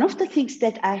know, one of the things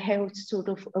that I have sort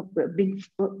of been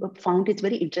found is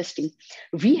very interesting.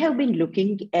 We have been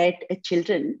looking at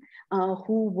children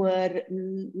who were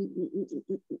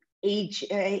age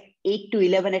 8 to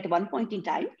 11 at one point in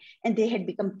time, and they had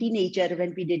become teenager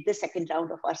when we did the second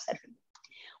round of our survey.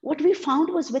 What we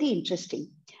found was very interesting.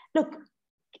 Look,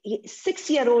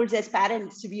 6-year-olds as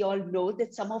parents, we all know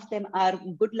that some of them are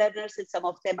good learners and some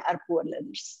of them are poor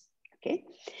learners. Okay,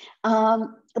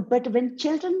 but when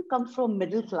children come from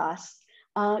middle class,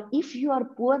 if you are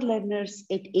poor learners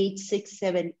at age 6,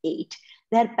 7, 8,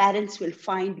 their parents will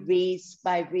find ways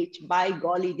by which, by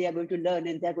golly, they are going to learn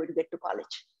and they're going to get to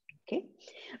college. Okay,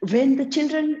 when the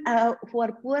children who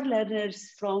are poor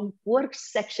learners from poor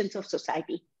sections of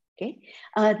society, okay,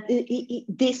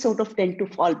 they sort of tend to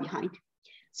fall behind.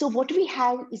 So what we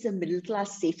have is a middle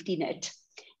class safety net.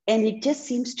 And it just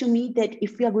seems to me that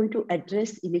if we are going to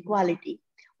address inequality,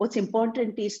 what's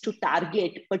important is to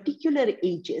target particular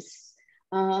ages.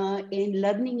 And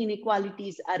learning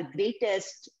inequalities are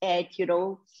greatest at, you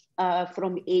know,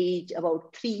 from age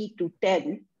about 3 to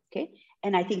 10, okay?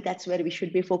 And I think that's where we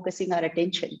should be focusing our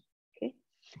attention, okay?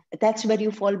 That's where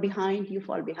you fall behind, you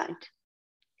fall behind.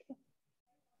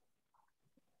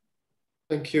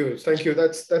 Thank you. Thank you.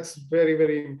 That's very,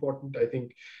 very important, I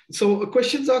think. So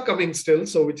questions are coming still,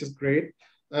 so which is great.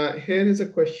 Here is a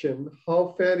question.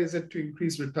 How fair is it to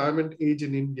increase retirement age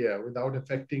in India without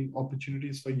affecting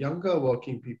opportunities for younger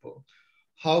working people?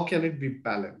 How can it be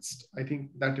balanced? I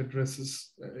think that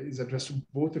is addressed to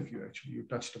both of you, actually. You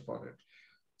touched upon it.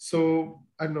 So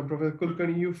I don't know, Professor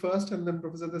Kulkarni, you first and then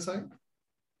Professor Desai.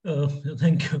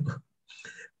 Thank you.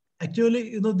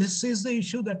 Actually, you know, this is the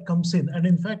issue that comes in. And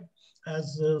in fact,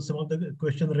 as some of the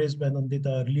questions raised by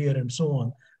Nandita earlier and so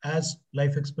on, as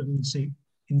life expectancy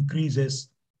increases,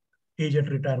 age at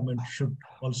retirement should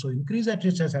also increase, as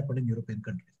it has happened in European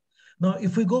countries. Now,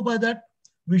 if we go by that,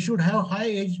 we should have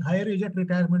higher age at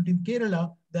retirement in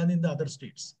Kerala than in the other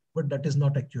states, but that is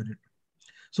not actually true.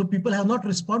 So people have not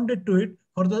responded to it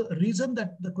for the reason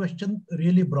that the question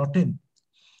really brought in,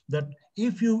 that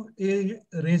if you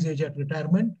raise age at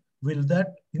retirement, will that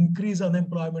increase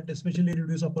unemployment, especially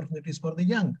reduce opportunities for the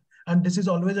young? And this is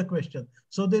always a question.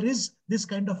 So there is this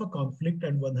kind of a conflict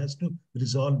and one has to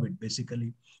resolve it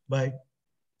basically by,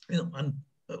 you know,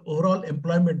 overall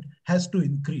employment has to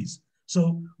increase.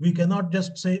 So we cannot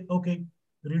just say, okay,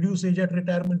 reduce age at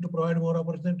retirement to provide more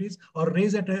opportunities, or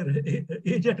raise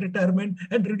age at retirement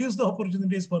and reduce the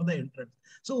opportunities for the entrants.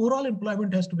 So overall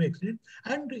employment has to be exceeded,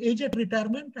 and age at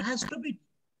retirement has to be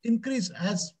increased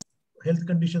as health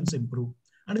conditions improve.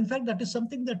 And in fact, that is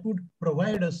something that would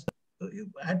provide us,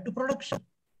 add to production.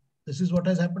 This is what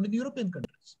has happened in European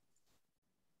countries.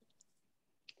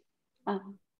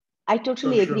 I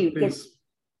totally agree.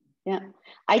 Yeah,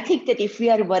 I think that if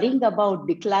we are worrying about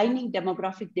declining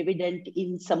demographic dividend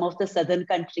in some of the southern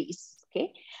countries,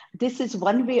 okay, this is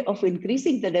one way of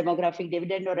increasing the demographic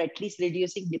dividend, or at least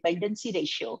reducing dependency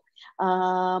ratio.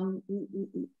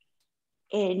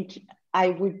 And I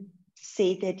would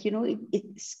say that, you know,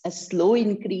 it's a slow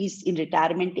increase in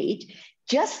retirement age,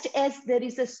 just as there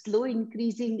is a slow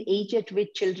increase in age at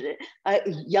which children,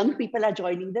 young people are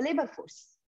joining the labor force.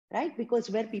 Right? Because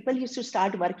where people used to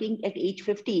start working at age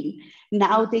 15,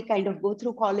 now they kind of go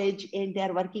through college and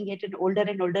they're working at an older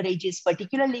and older ages,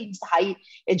 particularly in high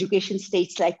education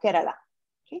states like Kerala.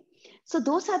 Okay? So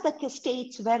those are the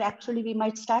states where actually we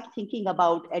might start thinking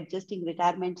about adjusting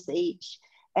retirement age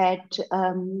at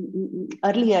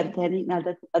earlier than in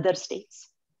other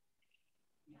states.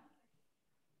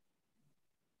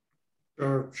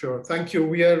 Sure. Thank you.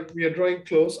 We are drawing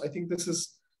close. I think this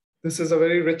is a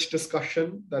very rich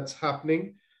discussion that's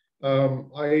happening.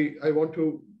 I want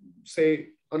to say,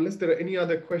 unless there are any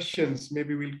other questions,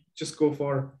 maybe we'll just go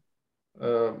for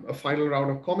a final round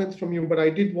of comments from you. But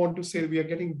I did want to say we are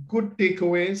getting good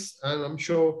takeaways, and I'm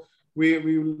sure we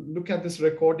will look at this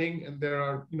recording, and there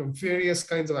are, you know, various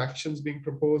kinds of actions being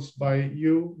proposed by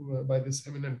you, by this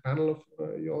eminent panel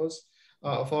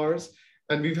of ours.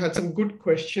 And we've had some good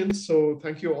questions, so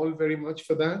thank you all very much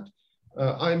for that.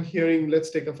 I'm hearing, let's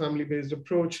take a family-based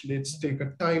approach. Let's take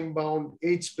a time-bound,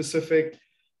 age-specific,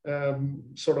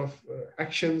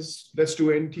 actions. Let's do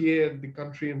NTA at the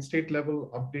country and state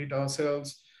level, update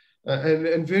ourselves,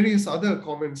 and various other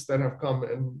comments that have come.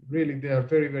 And really, they are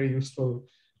very, very useful.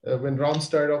 When Ram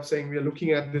started off saying we are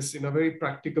looking at this in a very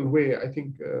practical way, I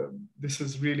think this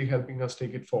is really helping us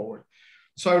take it forward.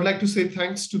 So I would like to say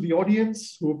thanks to the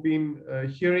audience who have been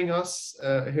hearing us,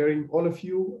 hearing all of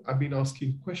you. I've been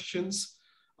asking questions.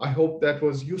 I hope that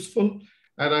was useful.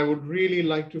 And I would really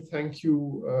like to thank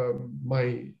you,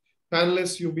 my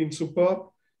panelists. You've been superb,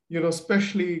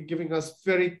 especially giving us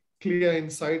very clear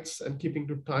insights and keeping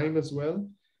to time as well.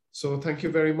 So thank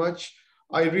you very much.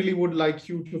 I really would like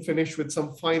you to finish with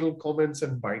some final comments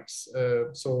and bites.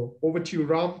 So over to you,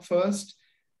 Ram, first,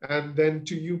 and then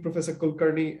to you, Professor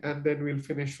Kulkarni, and then we'll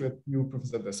finish with you,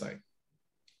 Professor Desai.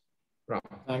 Ram.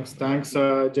 Thanks,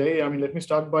 Jay. Let me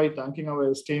start by thanking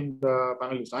our esteemed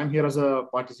panelists. I'm here as a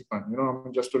participant,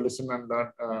 just to listen and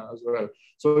learn as well.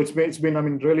 So it's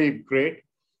been, really great.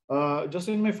 Just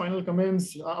in my final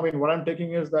comments, what I'm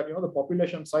taking is that, the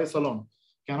population size alone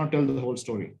cannot tell the whole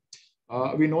story.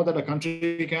 We know that a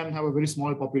country can have a very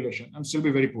small population and still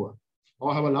be very poor,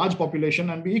 or have a large population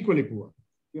and be equally poor.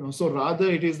 So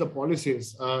rather it is the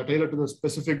policies tailored to the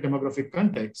specific demographic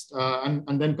context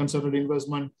and then concerted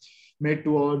investment made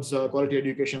towards quality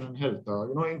education and health,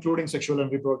 including sexual and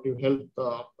reproductive health.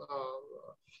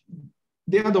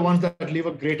 They are the ones that leave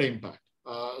a greater impact.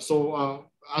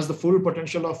 As the full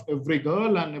potential of every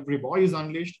girl and every boy is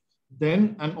unleashed,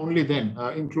 then and only then,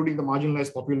 including the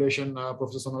marginalized population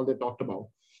Professor Sonal talked about,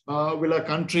 will a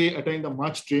country attain the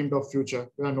much dreamed of future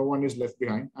where no one is left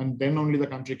behind, and then only the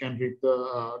country can reap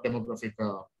the demographic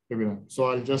dividend. So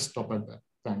I'll just stop at that.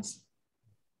 Thanks.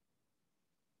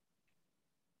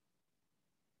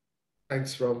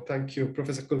 Thanks, Ram. Thank you.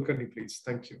 Professor Kulkarni, please.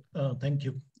 Thank you. Thank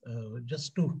you.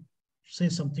 Just to say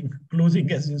something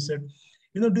closing, as you said,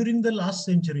 during the last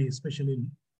century, especially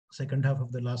second half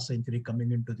of the last century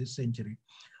coming into this century,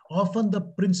 often the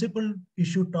principal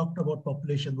issue talked about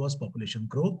population was population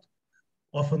growth,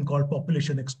 often called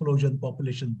population explosion,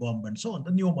 population bomb, and so on,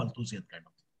 the neo-Malthusian kind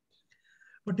of thing.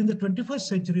 But in the 21st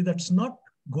century, that's not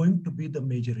going to be the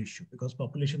major issue, because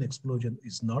population explosion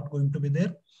is not going to be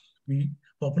there.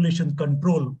 Population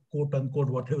control, quote unquote,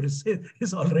 whatever is said,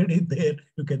 is already there,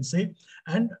 you can say.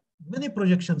 And many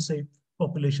projections say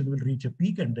population will reach a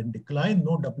peak and then decline,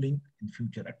 no doubling in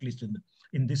future, at least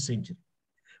in this century.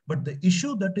 But the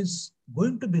issue that is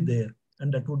going to be there,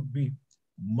 and that would be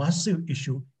massive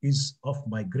issue, is of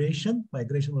migration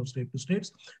of state to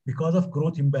states because of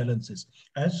growth imbalances.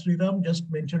 As Sriram just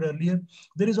mentioned earlier,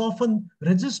 there is often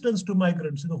resistance to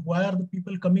migrants. Why are the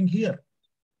people coming here?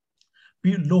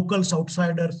 Locals,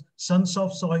 outsiders, sons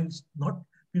of soils,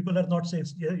 people are not saying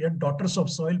yet daughters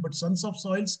of soil, but sons of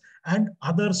soils, and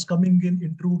others coming in,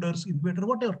 intruders, invader,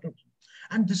 whatever.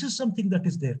 And this is something that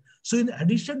is there. So in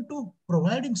addition to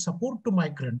providing support to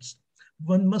migrants,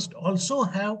 one must also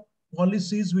have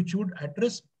policies which would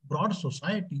address broad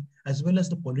society as well as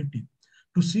the polity,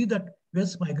 to see that,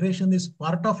 yes, migration is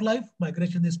part of life,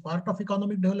 migration is part of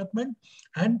economic development,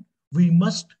 and we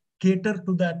must cater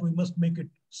to that. We must make it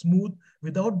smooth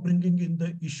without bringing in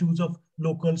the issues of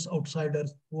locals,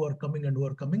 outsiders who are coming and who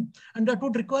are coming. And that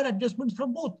would require adjustments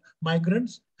from both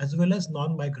migrants as well as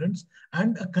non-migrants,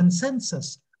 and a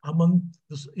consensus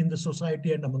in the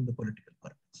society and among the political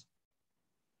parties.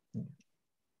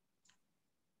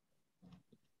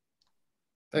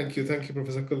 Thank you. Thank you,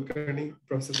 Professor Kulkarni.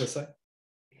 Professor Desai.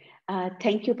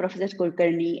 Thank you, Professor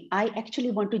Kulkarni. I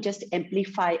actually want to just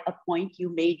amplify a point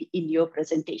you made in your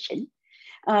presentation,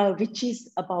 which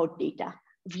is about data.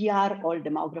 We are all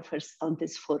demographers on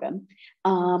this forum.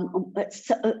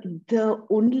 The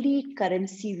only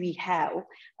currency we have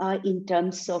in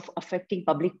terms of affecting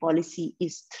public policy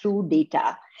is through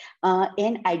data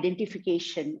and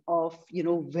identification of,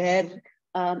 where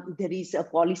there is a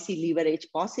policy leverage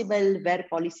possible, where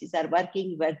policies are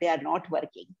working, where they are not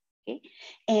working. Okay?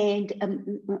 And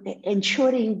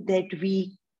ensuring that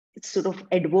we sort of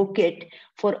advocate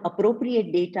for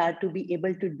appropriate data to be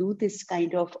able to do this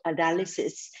kind of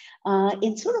analysis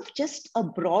in sort of just a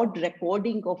broad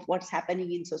recording of what's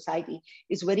happening in society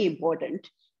is very important.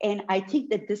 And I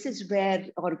think that this is where,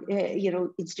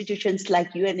 institutions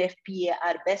like UNFPA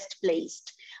are best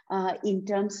placed in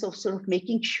terms of sort of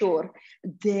making sure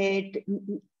that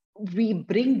we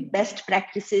bring best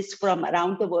practices from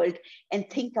around the world and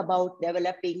think about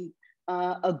developing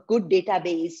a good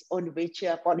database on which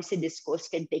policy discourse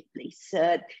can take place.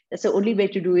 That's the only way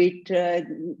to do it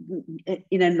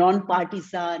in a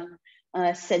non-partisan,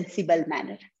 sensible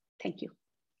manner. Thank you.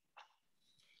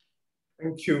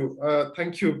 Thank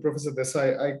you, Professor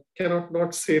Desai. I cannot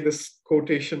not say this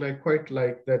quotation I quite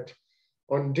like, that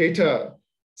on data,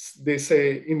 they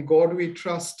say, in God we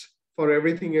trust, for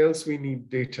everything else we need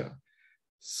data.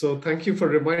 So thank you for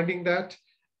reminding that.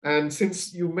 And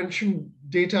since you mentioned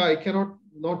data, I cannot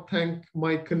not thank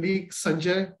my colleague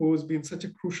Sanjay, who has been such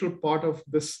a crucial part of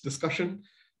this discussion.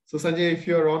 So Sanjay, if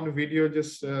you're on video,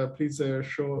 just please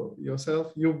show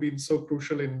yourself. You've been so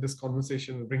crucial in this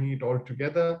conversation, bringing it all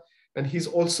together. And he's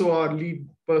also our lead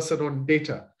person on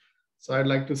data. So I'd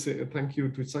like to say thank you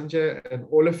to Sanjay and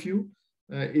all of you.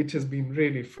 It has been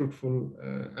really fruitful.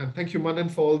 And thank you, Manan,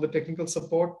 for all the technical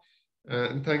support.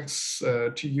 And thanks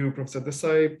to you, Professor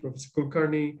Desai, Professor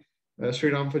Kulkarni,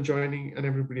 Sriram for joining, and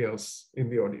everybody else in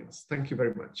the audience. Thank you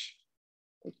very much.